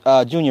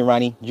Junior,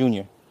 Ronnie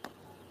Junior.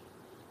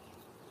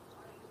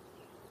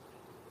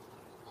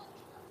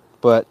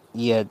 But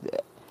yeah,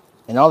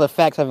 and all the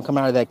facts haven't come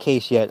out of that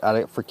case yet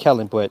for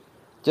Kellen. But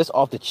just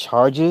off the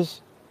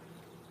charges,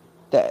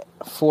 that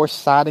forced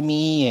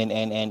sodomy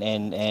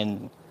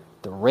and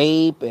the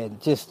rape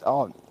and just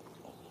all,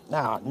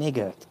 nah,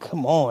 nigga,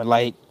 come on,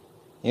 like,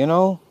 you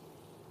know,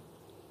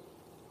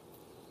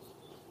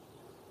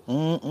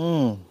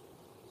 mm-mm.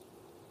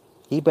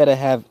 He better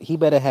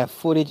have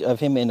footage of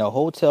him in a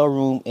hotel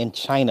room in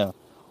China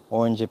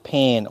or in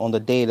Japan on the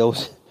day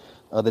those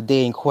the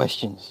day in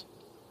questions.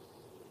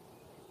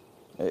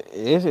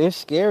 It's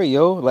scary,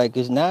 yo. Like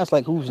it's now it's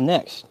like who's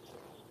next?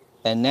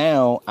 And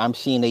now I'm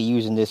seeing they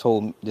using this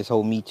whole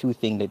Me Too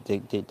thing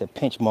to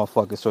pinch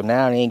motherfuckers. So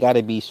now it ain't got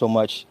to be so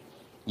much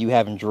you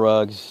having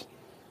drugs,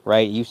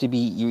 right? It used to be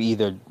you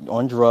either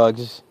on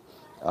drugs,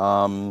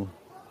 um,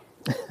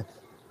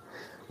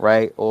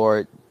 right,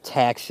 or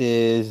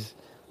taxes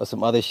or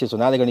some other shit. So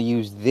now they're gonna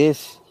use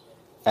this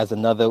as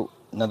another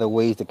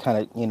ways to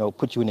kind of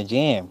put you in a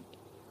jam.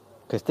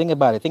 Cause think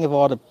about it. Think of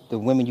all the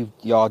women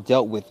y'all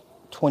dealt with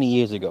 20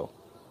 years ago.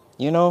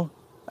 You know,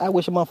 I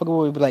wish a motherfucker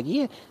would be like,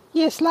 yeah,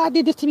 yeah, Sly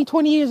did this to me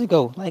 20 years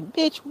ago. Like,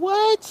 bitch,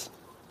 what?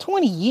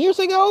 20 years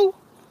ago?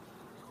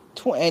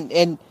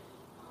 And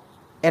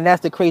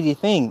that's the crazy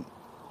thing.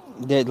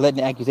 They're letting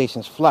the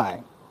accusations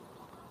fly,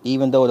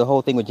 even though the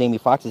whole thing with Jamie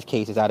Foxx's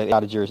case is out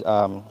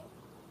of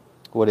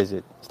what is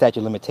it, statute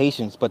of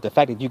limitations. But the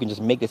fact that you can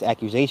just make this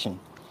accusation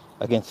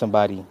against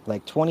somebody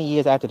like 20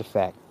 years after the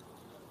fact,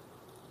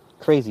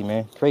 crazy,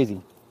 man,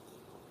 crazy,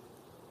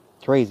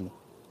 crazy.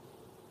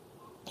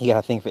 He got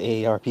a thing for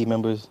AARP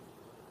members.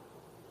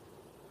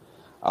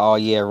 Oh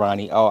yeah,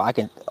 Ronnie. Oh, I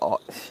can. Oh,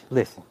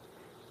 listen.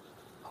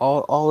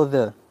 All of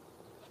the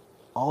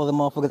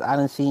motherfuckers I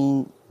done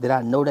seen that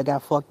I know that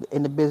got fucked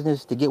in the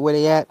business to get where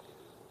they at.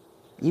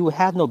 You would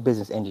have no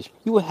business industry.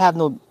 You would have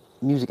no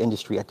music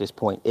industry at this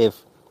point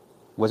if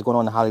what's going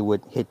on in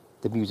Hollywood hit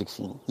the music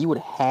scene. You would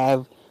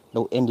have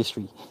no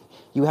industry.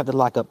 You would have to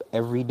lock up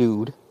every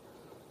dude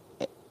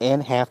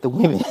and half the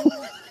women.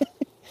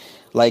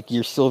 Like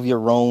your Sylvia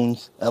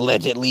Rones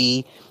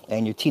allegedly,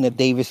 and your Tina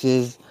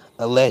Davises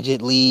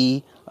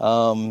allegedly.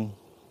 Who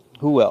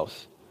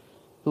else?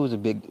 Who's a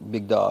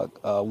big dog,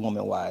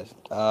 woman wise?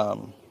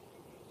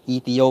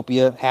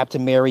 Ethiopia, have to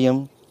marry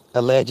him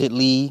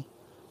allegedly.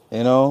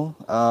 You know,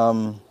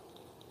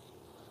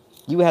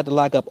 you would have to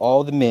lock up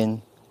all the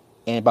men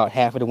and about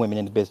half of the women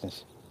in the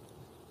business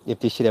if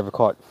this shit ever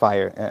caught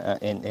fire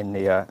in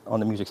the on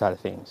the music side of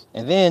things.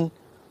 And then,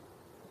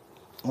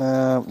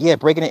 yeah,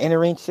 breaking and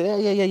entering.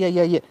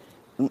 Yeah.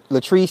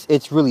 Latrice,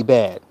 it's really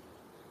bad.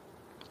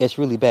 It's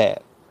really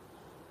bad.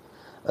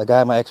 A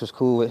guy my ex was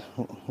cool with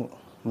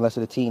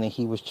molested a teen, and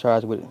he was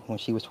charged with it when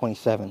she was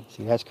 27.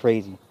 See, that's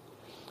crazy.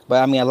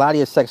 But I mean, a lot of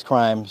your sex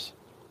crimes,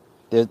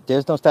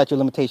 there's no statute of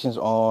limitations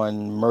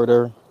on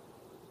murder,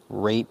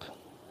 rape.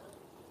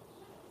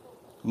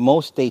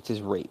 Most states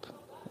is rape.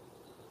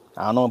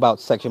 I don't know about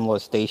sexual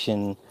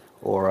molestation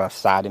or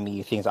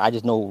sodomy things. I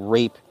just know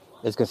rape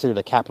is considered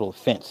a capital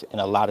offense in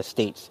a lot of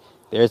states.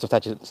 There is no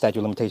statute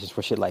of limitations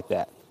for shit like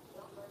that.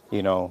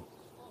 You know,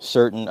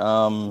 certain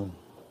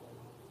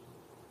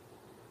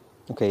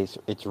okay,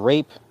 so it's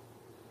rape,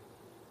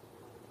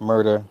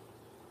 murder,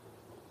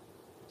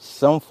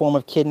 some form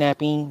of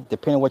kidnapping,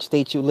 depending on what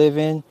state you live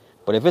in.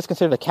 But if it's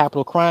considered a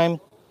capital crime,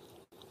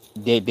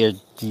 you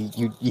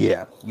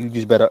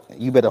just better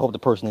hope the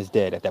person is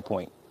dead at that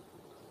point.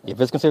 If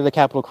it's considered a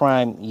capital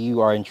crime, you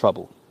are in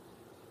trouble.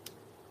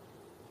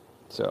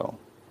 So,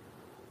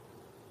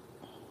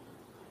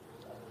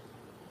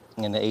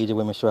 in the age of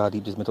women, show how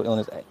deep this mental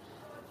illness.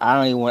 I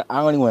don't even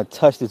want to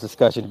touch this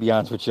discussion, to be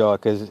honest with y'all,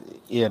 because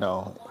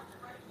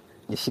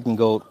this shit can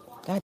go.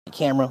 God,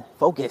 camera,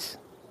 focus,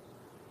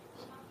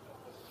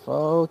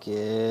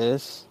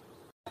 focus.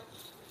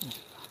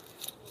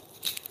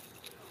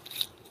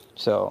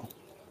 So,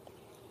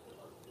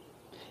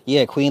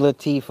 yeah, Queen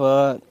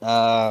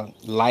Latifah,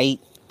 Light,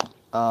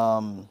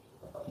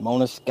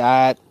 Mona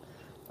Scott,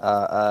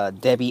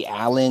 Debbie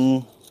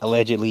Allen,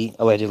 allegedly.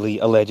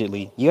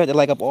 You had to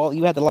like up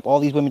all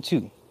these women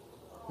too.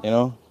 You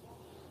know?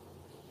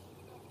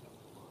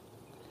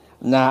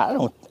 Nah, I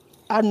don't.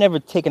 I've never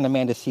taken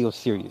Amanda Seales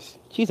serious.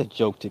 She's a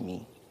joke to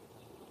me.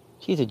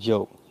 She's a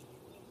joke.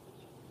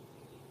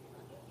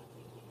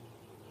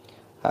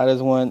 How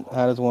does one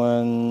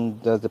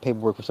does the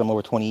paperwork for some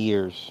over 20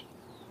 years?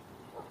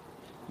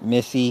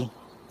 Missy,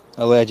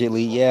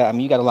 allegedly. Yeah, I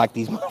mean you gotta lock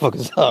these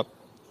motherfuckers up,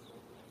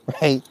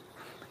 right?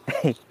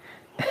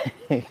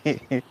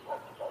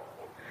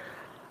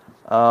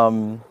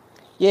 um,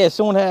 yeah.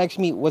 Someone had asked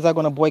me, was I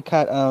gonna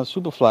boycott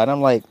Superfly? And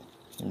I'm like,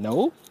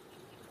 no.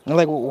 And I'm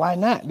like, well, why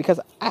not? Because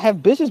I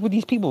have business with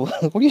these people.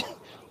 What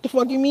the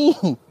fuck you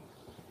mean?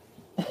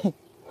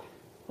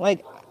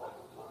 Like,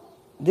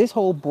 this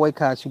whole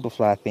boycott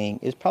Superfly thing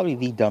is probably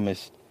the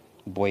dumbest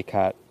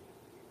boycott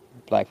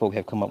black folk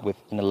have come up with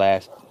in the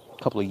last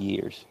couple of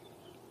years.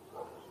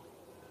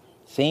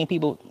 Same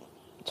people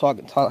talk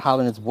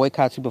hollering it's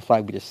boycott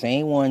Superfly be the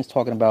same ones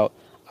talking about,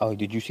 oh,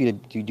 did you see the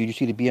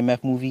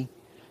BMF movie?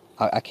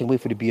 I can't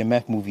wait for the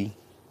BMF movie.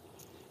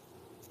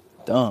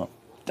 Dumb,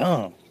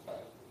 dumb,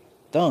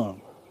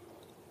 dumb.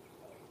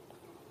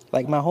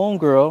 Like my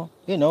homegirl,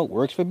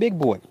 works for Big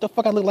Boy. What the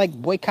fuck I look like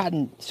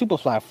boycotting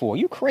Superfly for?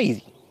 You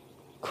crazy.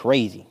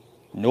 Crazy.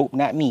 Nope,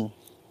 not me.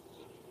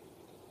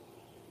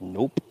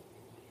 Nope.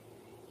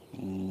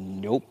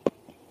 Nope.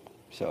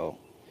 So,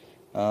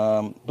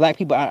 black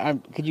people,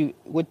 could you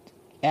what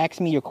ask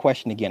me your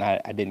question again?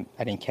 I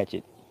didn't catch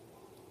it.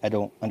 I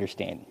don't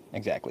understand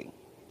exactly.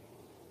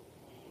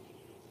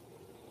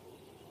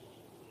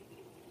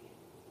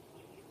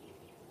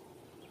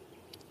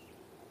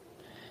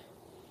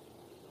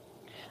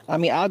 I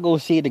mean, I'll go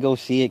see it to go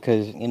see it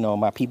because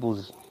my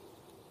people's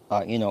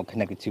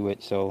connected to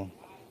it. So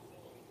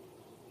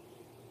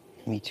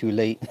me too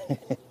late.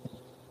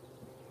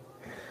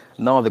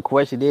 No, the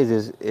question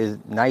is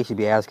nice to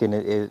be asking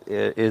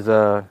is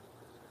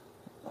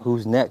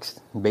who's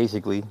next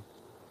basically,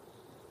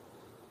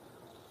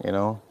 you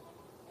know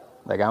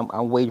like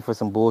I'm waiting for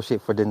some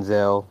bullshit for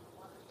Denzel.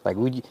 Like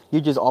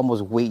you're just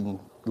almost waiting.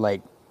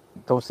 Like,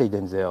 don't say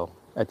Denzel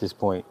at this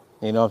point.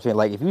 You know what I'm saying?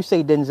 Like if you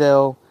say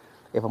Denzel,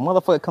 if a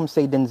motherfucker comes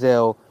say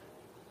Denzel,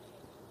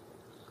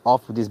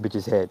 off with this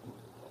bitch's head.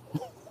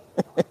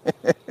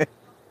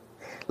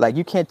 Like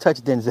you can't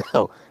touch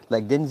Denzel.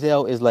 Like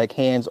Denzel is like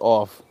hands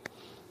off.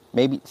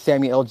 Maybe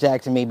Samuel L.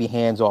 Jackson may be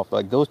hands off.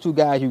 Like those two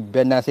guys, you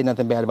better not say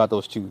nothing bad about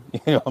those two.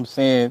 You know what I'm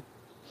saying?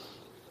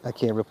 I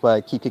can't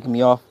reply. Keep kicking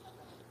me off.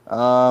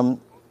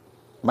 Um,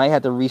 Might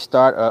have to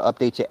restart or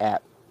update your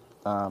app,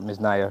 Ms.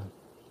 Naya.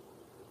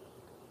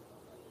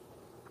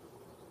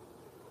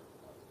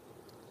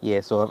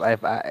 Yeah. So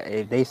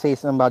if they say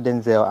something about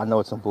Denzel, I know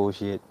it's some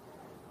bullshit.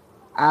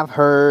 I've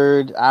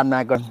heard. I'm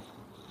not gonna.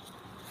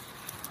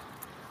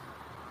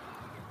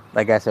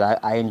 Like I said,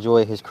 I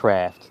enjoy his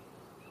craft.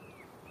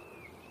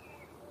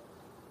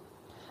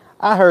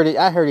 I heard it.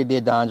 I heard it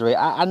did, Dondre.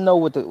 I know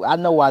what the. I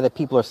know why the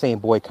people are saying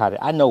boycott it.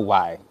 I know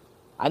why.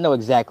 I know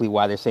exactly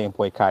why they're saying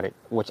boycott it,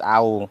 which I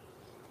will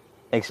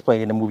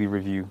explain in the movie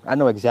review. I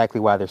know exactly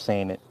why they're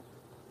saying it.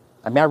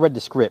 I mean, I read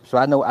the script, so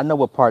I know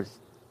what parts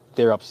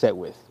they're upset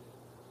with.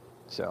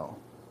 So,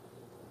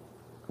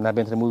 I've not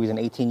been to the movies in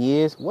 18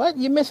 years. What?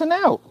 You're missing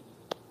out.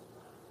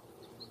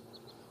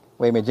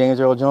 Wait a minute, James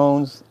Earl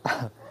Jones.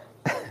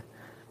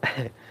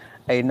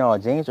 Hey, no,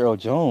 James Earl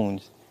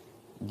Jones.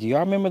 Do y'all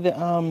remember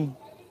the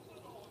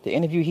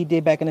interview he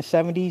did back in the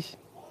 70s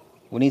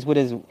when he's with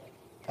his,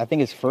 I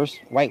think his first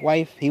white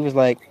wife? He was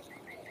like,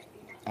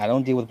 I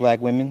don't deal with black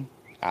women.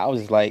 I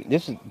was like,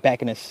 this was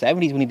back in the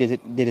 70s when he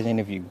did his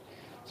interview.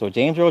 So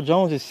James Earl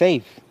Jones is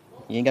safe.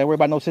 You ain't got to worry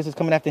about no sisters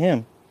coming after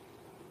him.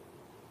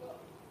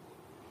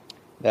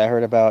 That I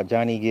heard about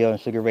Johnny Gill and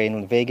Sugar Ray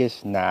in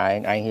Vegas. Nah, I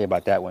ain't hear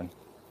about that one.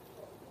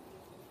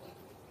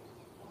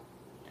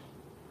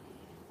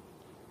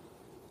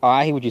 Oh,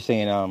 I hear what you're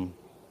saying.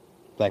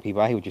 Black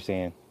people, I hear what you're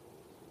saying.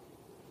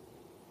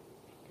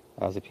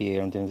 I was a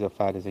PA on Denzel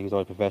Fighters. He was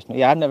always professional.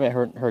 Yeah, I never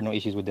heard no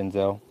issues with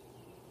Denzel.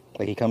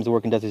 Like he comes to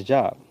work and does his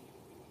job.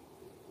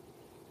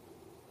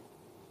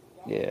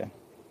 Yeah.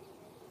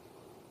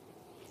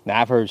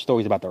 Now I've heard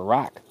stories about The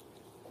Rock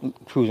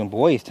cruising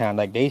Boys Town.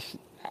 Like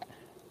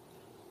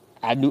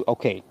I knew.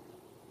 Okay,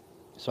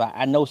 so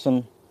I know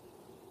some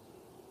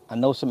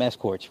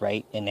escorts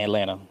right in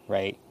Atlanta,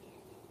 right?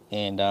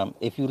 And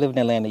if you live in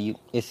Atlanta, you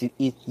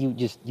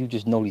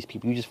just know these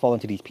people. You just fall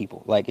into these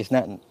people. Like it's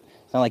not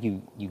like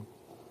you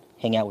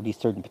hang out with these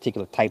certain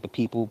particular type of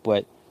people,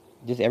 but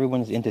just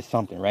everyone's into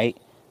something, right?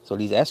 So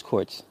these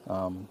escorts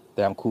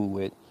that I'm cool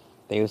with,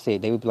 they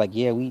would be like,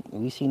 yeah,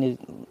 we seen it.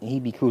 He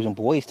be cruising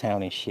Boys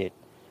Town and shit.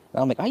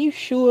 And I'm like, are you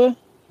sure?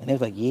 And they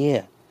was like,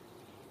 yeah,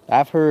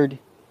 I've heard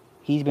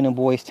he's been in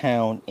Boys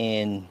Town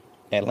in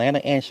Atlanta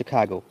and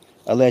Chicago,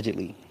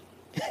 allegedly.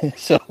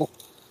 So,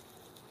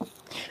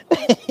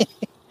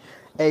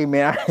 hey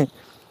man,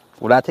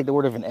 would I take the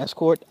word of an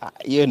escort?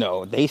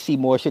 They see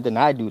more shit than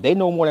I do. They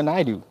know more than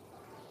I do.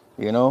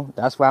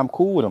 That's why I'm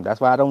cool with them.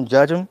 That's why I don't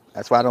judge them.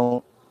 That's why I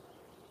don't,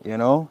 you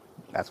know,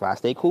 that's why I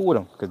stay cool with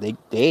them.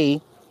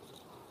 Because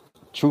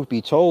truth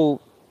be told,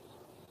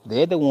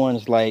 they're the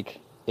ones like,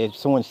 if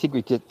someone's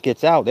secret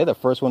gets out, they're the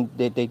first one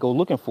that they go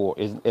looking for.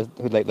 Is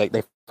like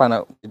they find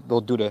out,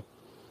 they'll do the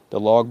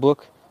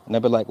logbook and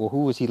they'll be like, well,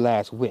 who was he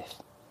last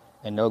with?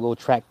 And they'll go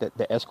track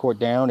the escort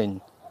down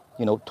and,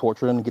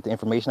 torture them and get the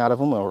information out of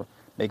them or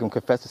make them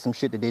confess to some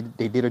shit that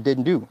they did or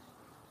didn't do.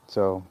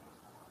 So,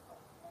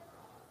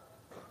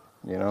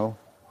 you know.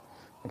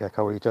 They got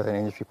covered each other in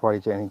an industry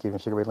party and giving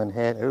Sugar Ray Leonard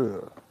head.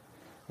 Ugh.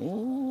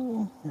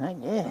 I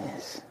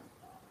guess.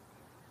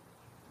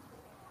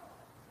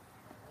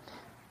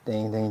 They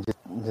ain't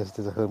just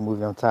a hood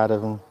movie. I'm tired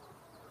of them.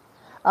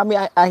 I mean,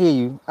 I hear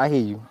you. I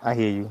hear you. I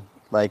hear you.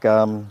 Like,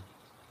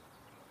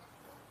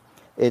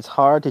 it's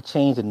hard to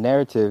change the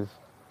narrative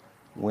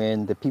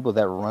when the people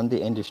that run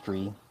the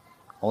industry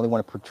only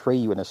want to portray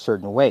you in a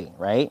certain way,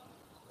 right?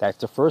 That's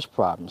the first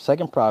problem.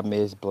 Second problem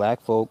is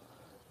black folk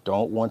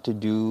don't want to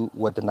do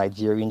what the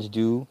Nigerians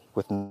do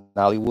with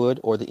Nollywood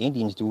or the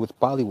Indians do with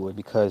Bollywood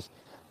because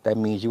that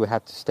means you would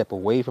have to step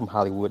away from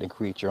Hollywood and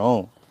create your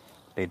own.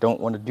 They don't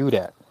want to do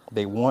that.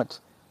 They want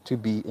to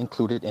be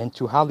included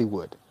into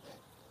Hollywood.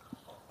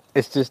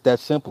 It's just that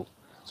simple.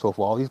 So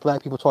for all these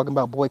black people talking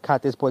about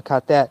boycott this,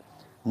 boycott that,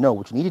 no,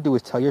 what you need to do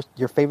is tell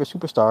your favorite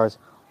superstars,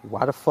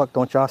 why the fuck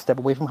don't y'all step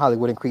away from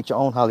Hollywood and create your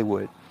own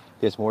Hollywood?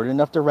 There's more than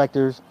enough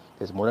directors.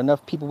 There's more than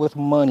enough people with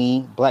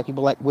money, black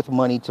people like with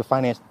money to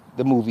finance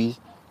the movies.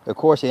 Of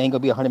course, it ain't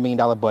gonna be $100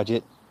 million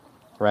budget,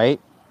 right?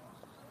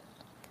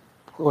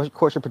 Of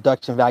course, your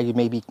production value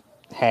may be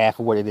half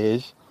of what it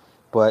is,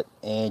 but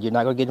and you're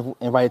not gonna get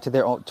invited to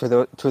their own,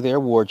 to their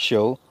award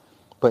show,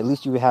 but at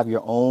least you have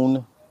your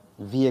own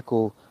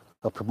vehicle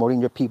of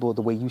promoting your people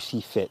the way you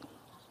see fit.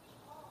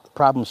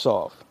 Problem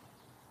solved.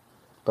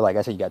 But like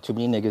I said, you got too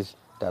many niggas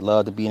that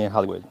love to be in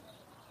Hollywood.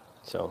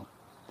 So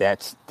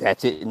that's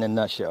it in a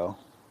nutshell.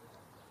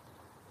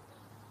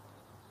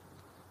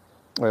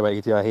 What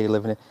about you? I hated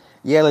living it.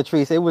 Yeah,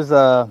 Latrice, it was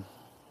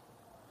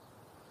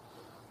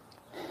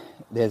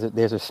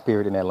there's a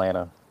spirit in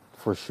Atlanta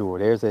for sure.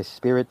 There's a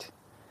spirit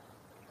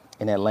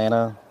in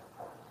Atlanta,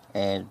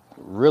 and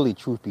really,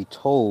 truth be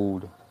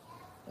told,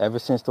 ever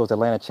since those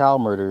Atlanta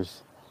child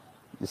murders,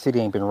 the city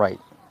ain't been right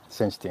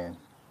since then.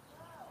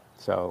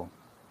 So,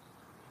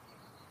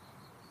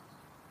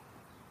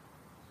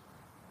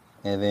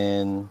 and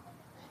then,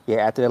 yeah,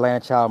 after the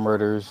Atlanta child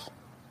murders,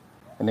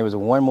 and there was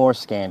one more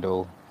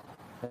scandal,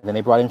 and then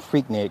they brought in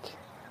Freaknik,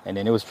 and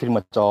then it was pretty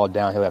much all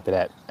downhill after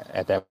that.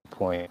 At that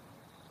point,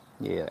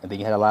 yeah, and then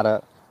you had a lot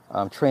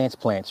of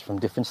transplants from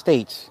different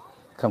states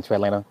come to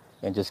Atlanta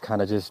and just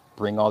kind of just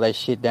bring all that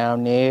shit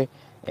down there,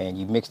 and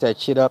you mix that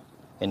shit up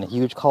in a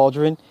huge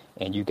cauldron,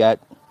 and you got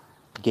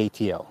gay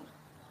TL.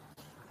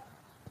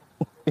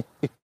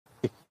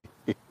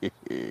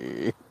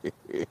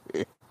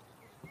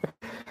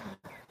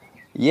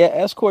 Yeah,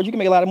 escort. You can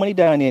make a lot of money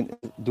down there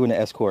doing the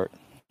escort.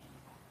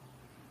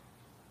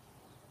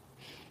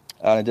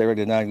 The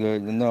director not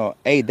good. No,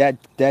 hey,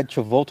 that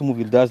Travolta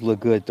movie does look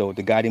good though.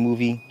 The Gotti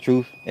movie,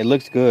 Truth. It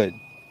looks good.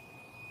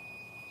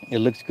 It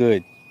looks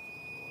good.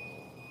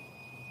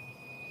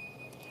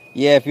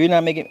 Yeah, if you're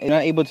not making, you're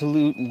not able to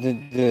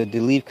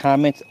leave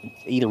comments,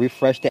 either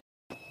refresh the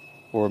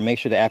or make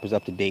sure the app is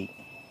up to date.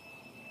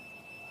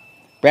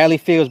 Bradley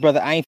Fields,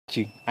 brother, I ain't forget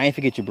you. I ain't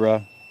forget you,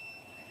 bro.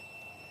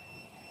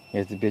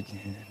 Here's the bitch.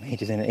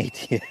 Majors in the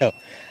ATL.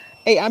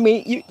 Hey, I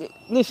mean, you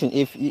listen.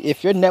 If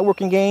your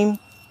networking game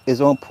is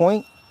on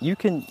point, you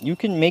can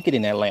make it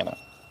in Atlanta.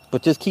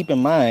 But just keep in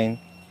mind,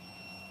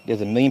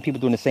 there's a million people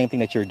doing the same thing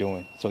that you're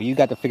doing. So you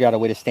got to figure out a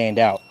way to stand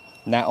out.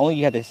 Not only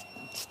you have to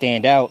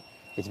stand out,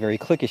 it's very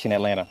cliquish in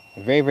Atlanta.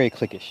 Very, very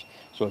cliquish.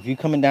 So if you're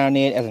coming down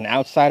there as an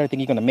outsider, think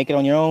you're gonna make it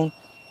on your own,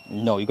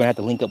 no, you're gonna have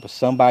to link up with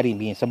somebody and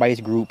be in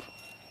somebody's group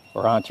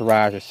or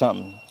entourage or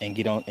something and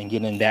get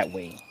in that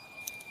way.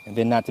 And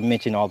then not to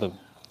mention all the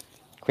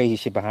crazy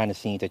shit behind the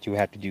scenes that you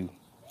have to do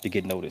to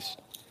get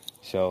noticed.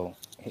 So,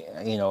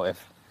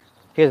 if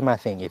here's my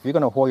thing: if you're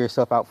gonna whore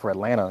yourself out for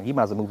Atlanta, you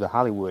might as well move to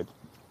Hollywood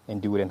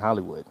and do it in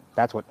Hollywood.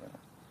 That's what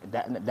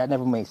that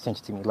never made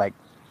sense to me. Like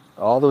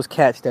all those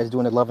cats that's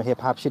doing the love and hip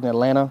hop shit in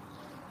Atlanta,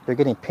 they're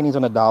getting pennies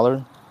on the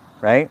dollar,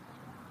 right?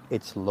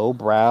 It's low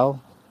brow,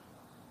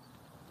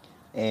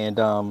 and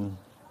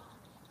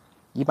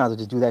you might as well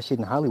just do that shit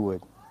in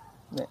Hollywood.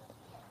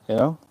 You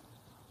know,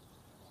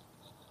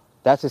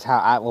 that's just how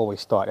I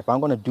always thought. If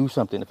I'm gonna do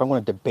something, if I'm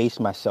gonna debase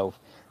myself,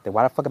 then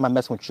why the fuck am I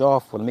messing with y'all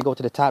for? Let me go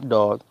to the top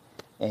dog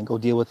and go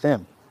deal with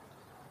them,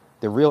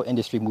 the real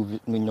industry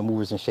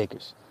movers and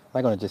shakers.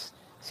 I'm not gonna just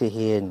sit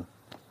here and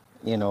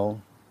you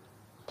know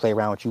play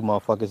around with you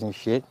motherfuckers and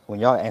shit when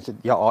y'all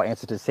all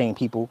answer to the same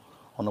people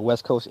on the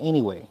West Coast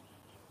anyway.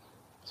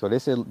 So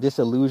this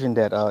illusion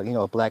that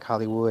Black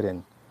Hollywood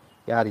and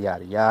yada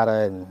yada yada,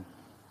 and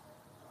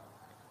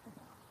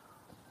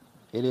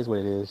it is what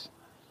it is.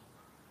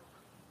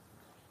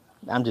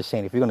 I'm just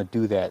saying, if you're gonna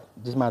do that,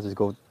 just might as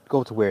well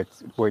go to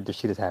where the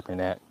shit is happening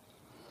at.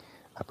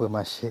 I put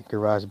my shit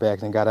garage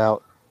bags and got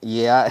out.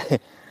 Yeah,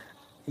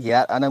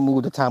 yeah, I done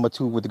moved a time or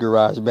two with the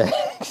garage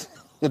bags,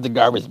 with the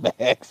garbage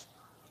bags.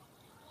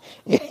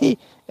 Ain't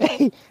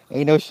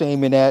no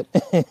shame in that.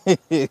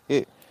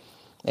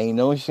 Ain't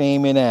no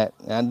shame in that.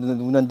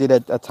 We done did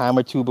a time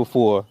or two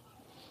before.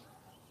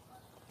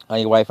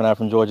 Your wife and I are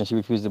from Georgia, and she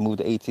refused to move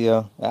to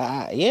ATL.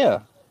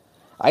 Yeah.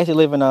 I used to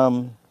live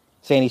in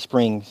Sandy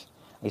Springs.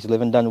 I used to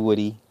live in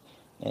Dunwoody,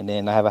 and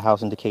then I have a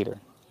house in Decatur.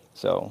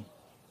 So,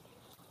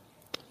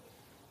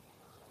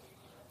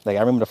 like, I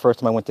remember the first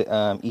time I went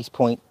to East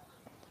Point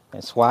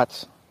and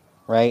Swats,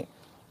 right?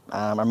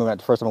 I remember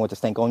the first time I went to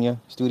Stankonia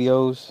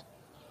Studios.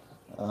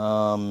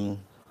 Um,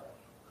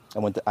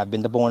 I've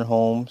been to Bourne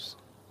Homes.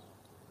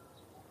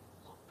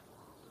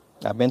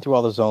 I've been through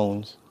all the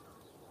zones.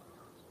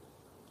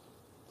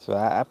 So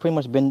I pretty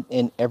much been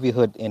in every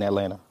hood in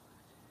Atlanta.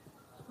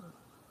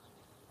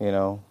 You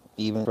know,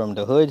 even from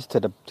the hoods to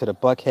the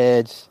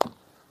Buckheads,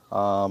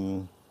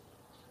 um,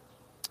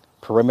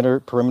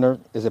 perimeter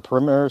is it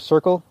perimeter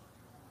circle?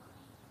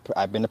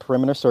 I've been to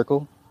perimeter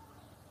circle,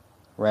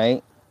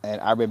 right?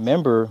 And I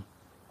remember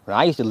when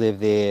I used to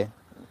live there,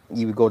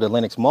 you would go to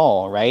Lenox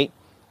Mall, right?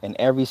 And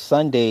every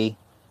Sunday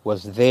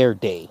was their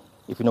day,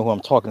 if you know who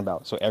I'm talking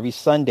about. So every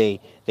Sunday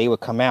they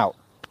would come out,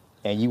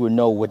 and you would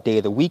know what day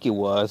of the week it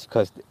was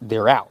because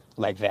they're out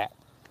like that.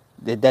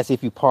 That's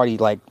if you party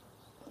like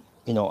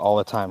all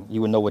the time.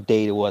 You would know what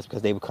day it was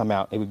because they would come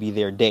out. It would be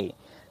their day.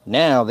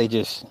 Now they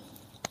just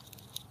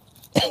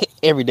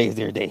every day is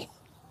their day.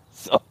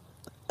 So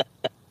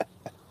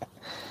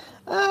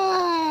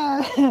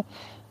ah,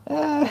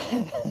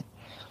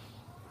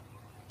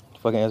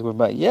 fucking ask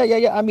about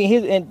yeah. I mean,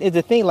 here's and it's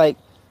the thing like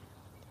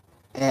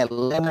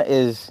Atlanta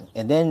is,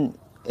 and then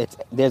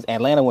there's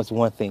Atlanta was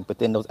one thing, but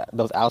then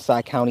those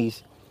outside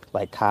counties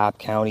like Cobb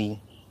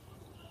County,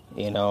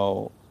 you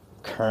know,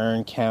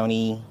 Kern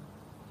County,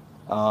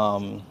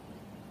 um,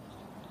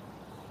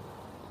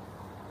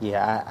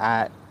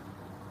 yeah,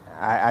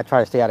 I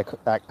try to stay out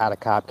of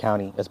Cobb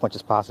County as much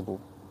as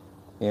possible.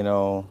 You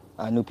know,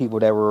 I knew people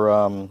that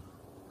were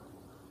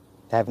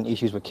having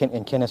issues with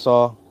in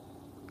Kennesaw.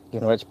 You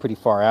know, that's pretty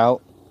far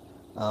out.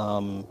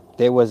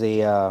 There was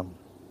a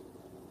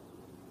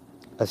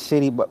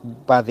city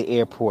by the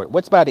airport.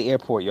 What's by the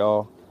airport,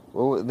 y'all?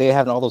 Well, they're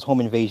having all those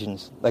home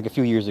invasions like a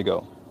few years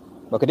ago.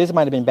 Okay, this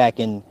might have been back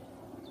in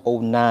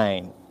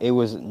 '09. It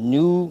was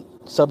new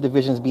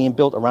subdivisions being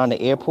built around the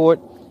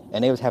airport,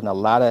 and they was having a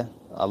lot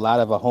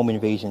of home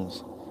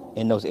invasions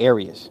in those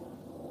areas.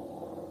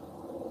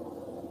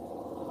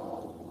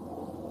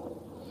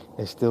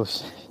 It's still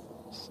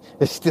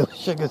it's still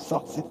sugar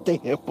sauce and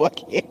thing in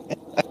bucket.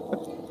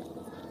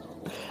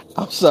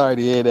 I'm sorry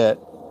to hear that.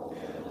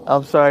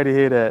 I'm sorry to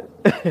hear that.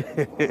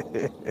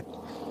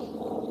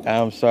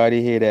 I'm sorry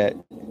to hear that.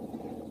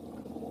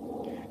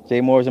 Jay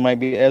Morrison might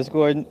be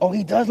escorting. Oh,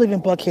 he does live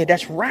in Buckhead.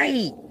 That's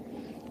right.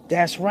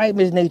 That's right,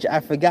 Miss Nature.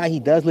 I forgot he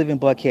does live in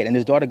Buckhead, and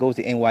his daughter goes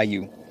to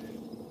NYU.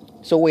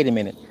 So wait a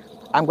minute.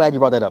 I'm glad you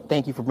brought that up.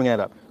 Thank you for bringing that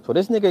up. So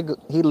this nigga,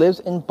 he lives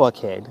in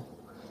Buckhead,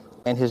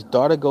 and his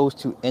daughter goes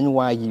to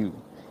NYU.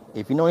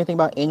 If you know anything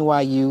about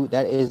NYU,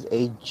 that is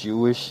a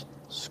Jewish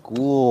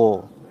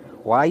school.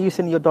 Why are you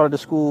sending your daughter to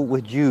school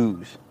with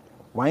Jews?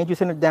 Why ain't you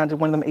sending her down to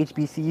one of them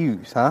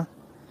HBCUs, huh?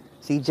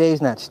 See,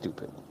 Jay's not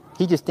stupid.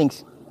 He just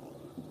thinks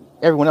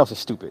everyone else is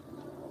stupid.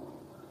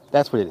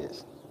 That's what it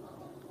is.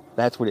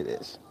 That's what it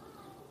is.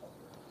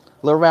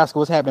 Little Rascal,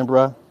 what's happening,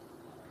 bruh?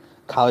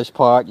 College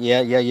Park,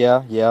 yeah.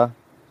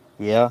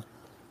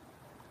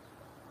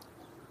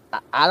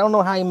 I don't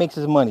know how he makes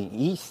his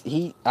money.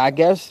 I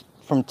guess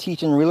from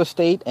teaching real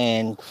estate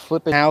and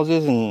flipping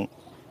houses and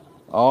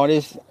all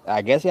this.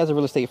 I guess he has a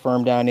real estate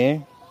firm down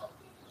there.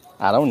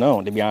 I don't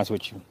know, to be honest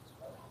with you.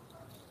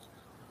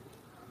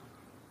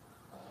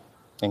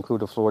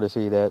 Include the Florida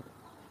city that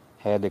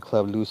had the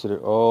club Lucid.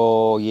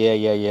 Oh yeah.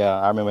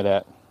 I remember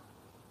that.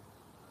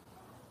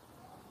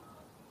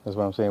 That's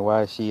what I'm saying.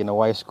 Why is she in a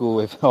white school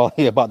if all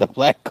about the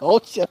black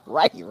culture?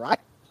 Right.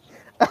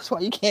 That's why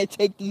you can't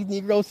take these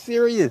Negroes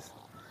serious.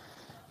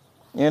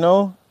 You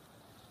know,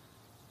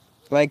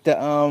 like the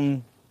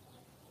Amway,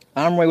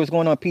 what's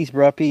going on? Peace,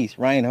 bro. Peace,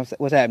 Ryan.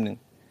 What's happening?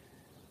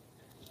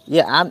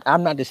 Yeah,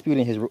 I'm not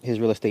disputing his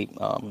real estate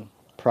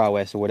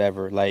prowess or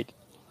whatever. Like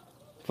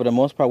for the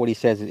most part, what he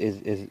says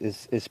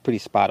is pretty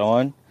spot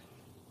on.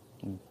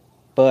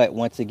 But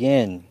once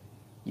again,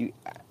 you,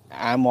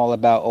 I'm all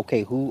about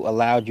okay, who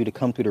allowed you to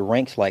come through the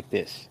ranks like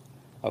this?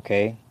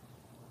 Okay,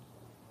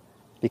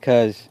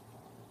 because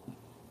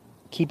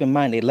keep in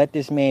mind they let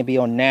this man be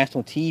on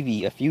national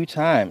TV a few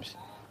times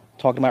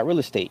talking about real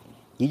estate.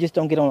 You just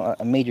don't get on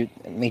a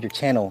major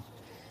channel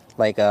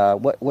like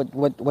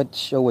what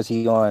show was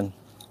he on?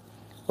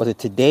 Was it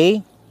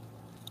Today?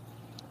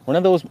 One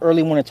of those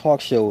early morning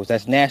talk shows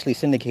that's nationally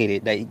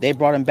syndicated. They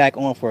brought him back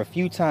on for a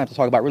few times to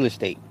talk about real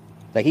estate.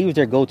 Like he was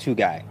their go-to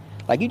guy.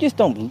 Like you just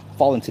don't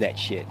fall into that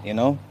shit, you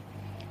know?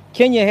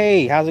 Kenya,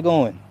 hey, how's it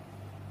going?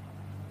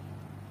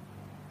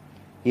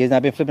 He has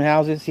not been flipping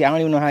houses. See, I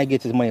don't even know how he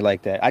gets his money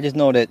like that. I just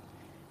know that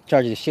he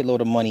charges a shitload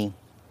of money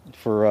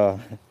for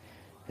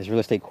his real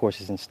estate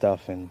courses and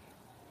stuff. And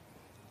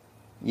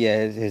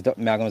yeah,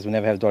 Malcolm will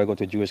never have his daughter go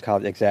to a Jewish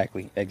college.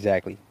 Exactly.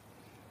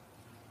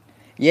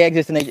 Yeah,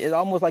 existing age. It's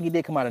almost like he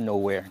did come out of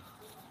nowhere.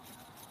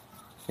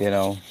 You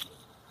know.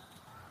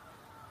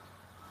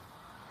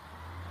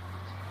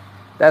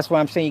 That's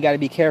why I'm saying you got to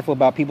be careful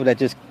about people that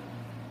just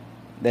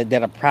that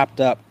are propped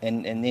up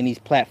in these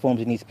platforms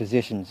in these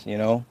positions. You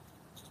know,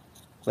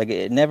 like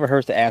it never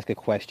hurts to ask a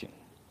question.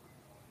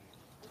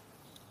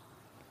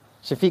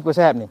 Shafiq, what's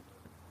happening?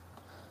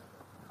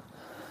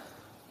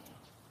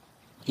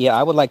 Yeah,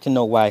 I would like to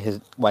know why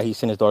he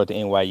sent his daughter to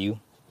NYU.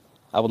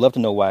 I would love to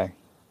know why.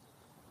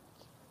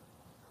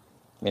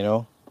 You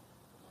know,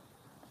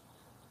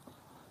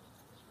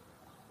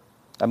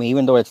 I mean,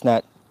 even though it's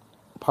not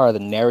part of the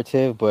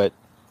narrative, but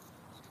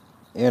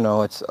you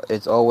know,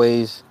 it's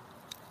always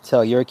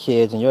tell your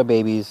kids and your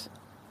babies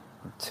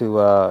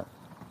to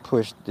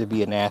push to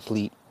be an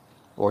athlete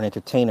or an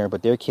entertainer,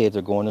 but their kids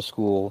are going to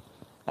school,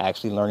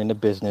 actually learning the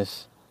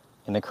business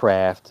and the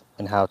craft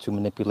and how to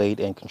manipulate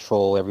and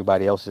control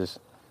everybody else's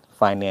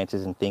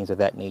finances and things of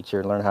that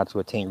nature, learn how to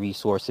attain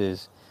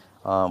resources,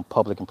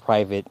 public and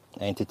private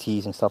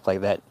entities and stuff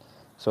like that.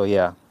 So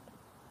yeah,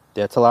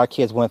 they tell our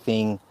kids one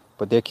thing,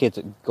 but their kids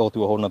go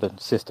through a whole nother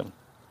system.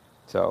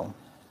 So,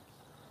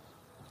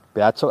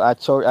 but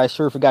I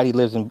sure forgot he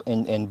lives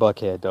in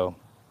Buckhead though.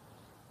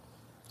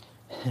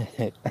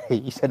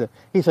 He said them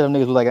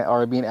niggas look like an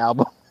R&B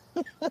album.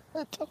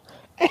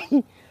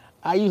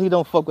 I usually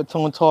don't fuck with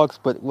Tone Talks,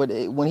 but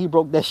when he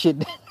broke that shit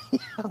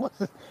down,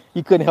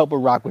 you couldn't help but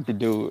rock with the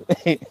dude.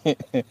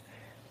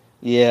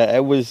 Yeah,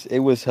 it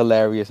was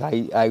hilarious.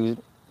 I was,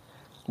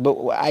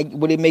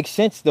 but it makes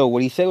sense though.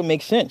 What he said would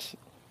make sense.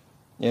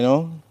 You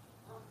know,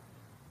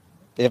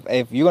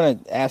 if you're gonna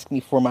ask me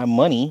for my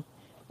money,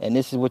 and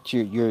this is what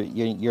your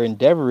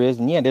endeavor is,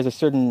 and yeah, there's a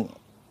certain,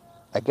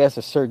 I guess,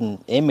 a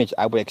certain image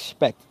I would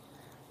expect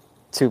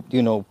to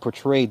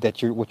portray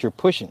that you're what you're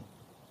pushing.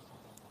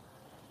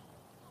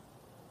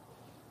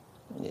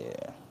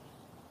 Yeah.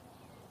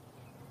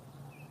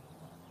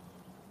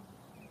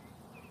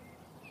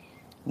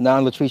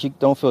 Nah, Latrice, you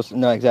don't feel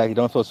no exactly.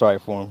 Don't feel sorry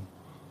for him.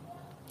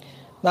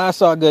 Nah,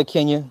 it's all good,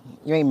 Kenya.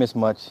 You ain't missed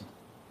much.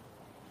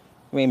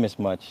 You ain't missed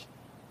much.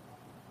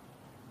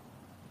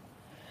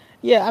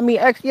 Yeah, I mean,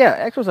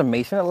 X was a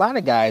mason. A lot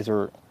of guys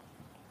are,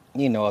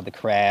 of the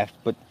craft,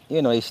 but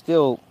they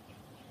still,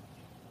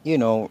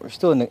 are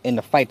still in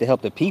the fight to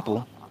help the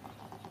people.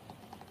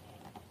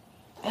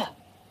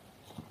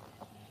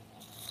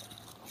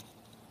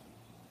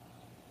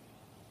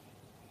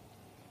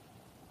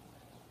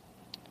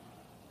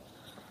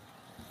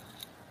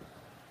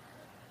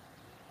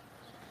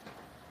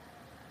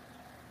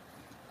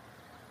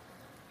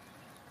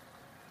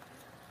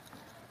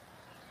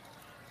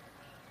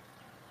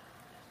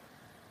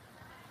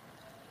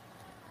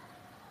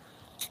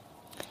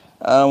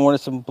 I wanted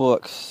some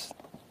books.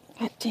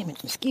 God damn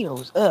it,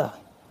 mosquitoes. Ugh.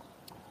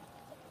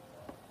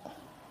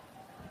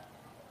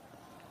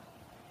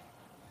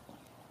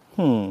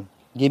 Hmm.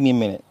 Give me a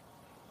minute.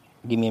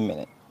 Give me a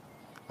minute.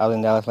 I was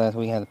in Dallas last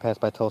week. Had to pass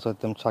by Tulsa.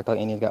 Them Choctaw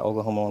Indians got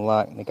Oklahoma on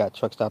lock. They got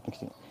truck stopping.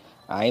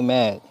 I ain't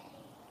mad.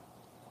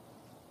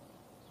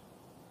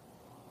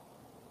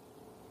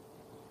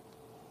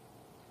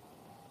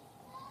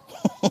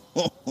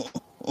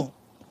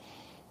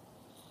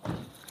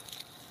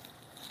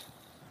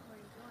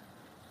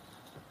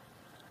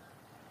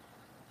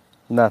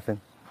 Nothing.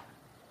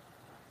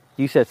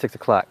 You said 6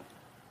 o'clock.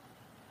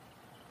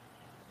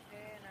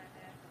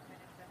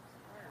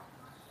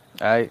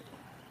 All right.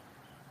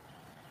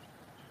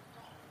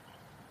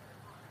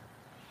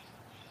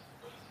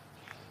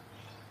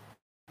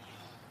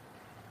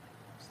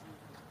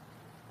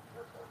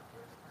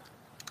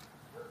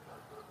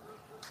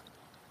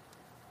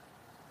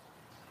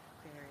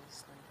 Very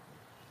sleepy.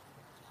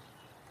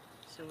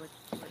 So what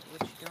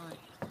you doing?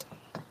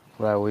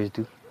 What I always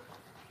do.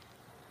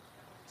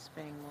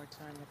 Spending more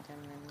time with them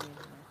than me,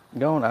 huh?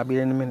 Go on. I'll be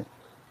there in a minute.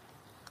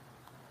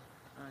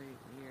 Oh,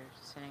 you're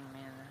sending me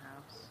in the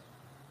house?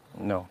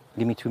 No.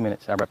 Give me 2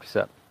 minutes. I'll wrap this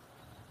up.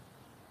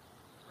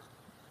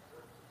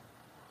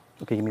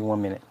 Okay, give me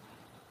 1 minute.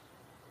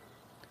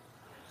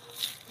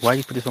 Why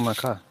you put this on my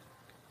car?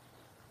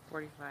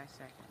 45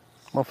 seconds.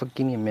 Motherfucker,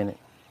 give me a minute.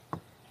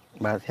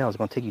 By the hell, it's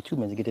gonna take you 2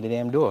 minutes to get to the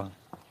damn door. And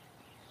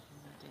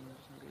then you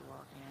can be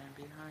walking in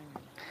behind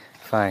me.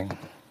 Fine.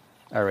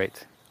 All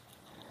right.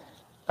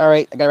 All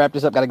right, I gotta wrap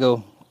this up. Gotta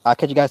go. I'll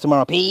catch you guys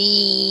tomorrow.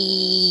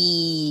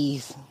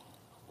 Peace.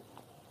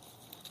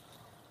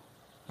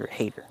 You're a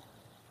hater.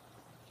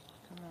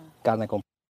 Come on. God's not gonna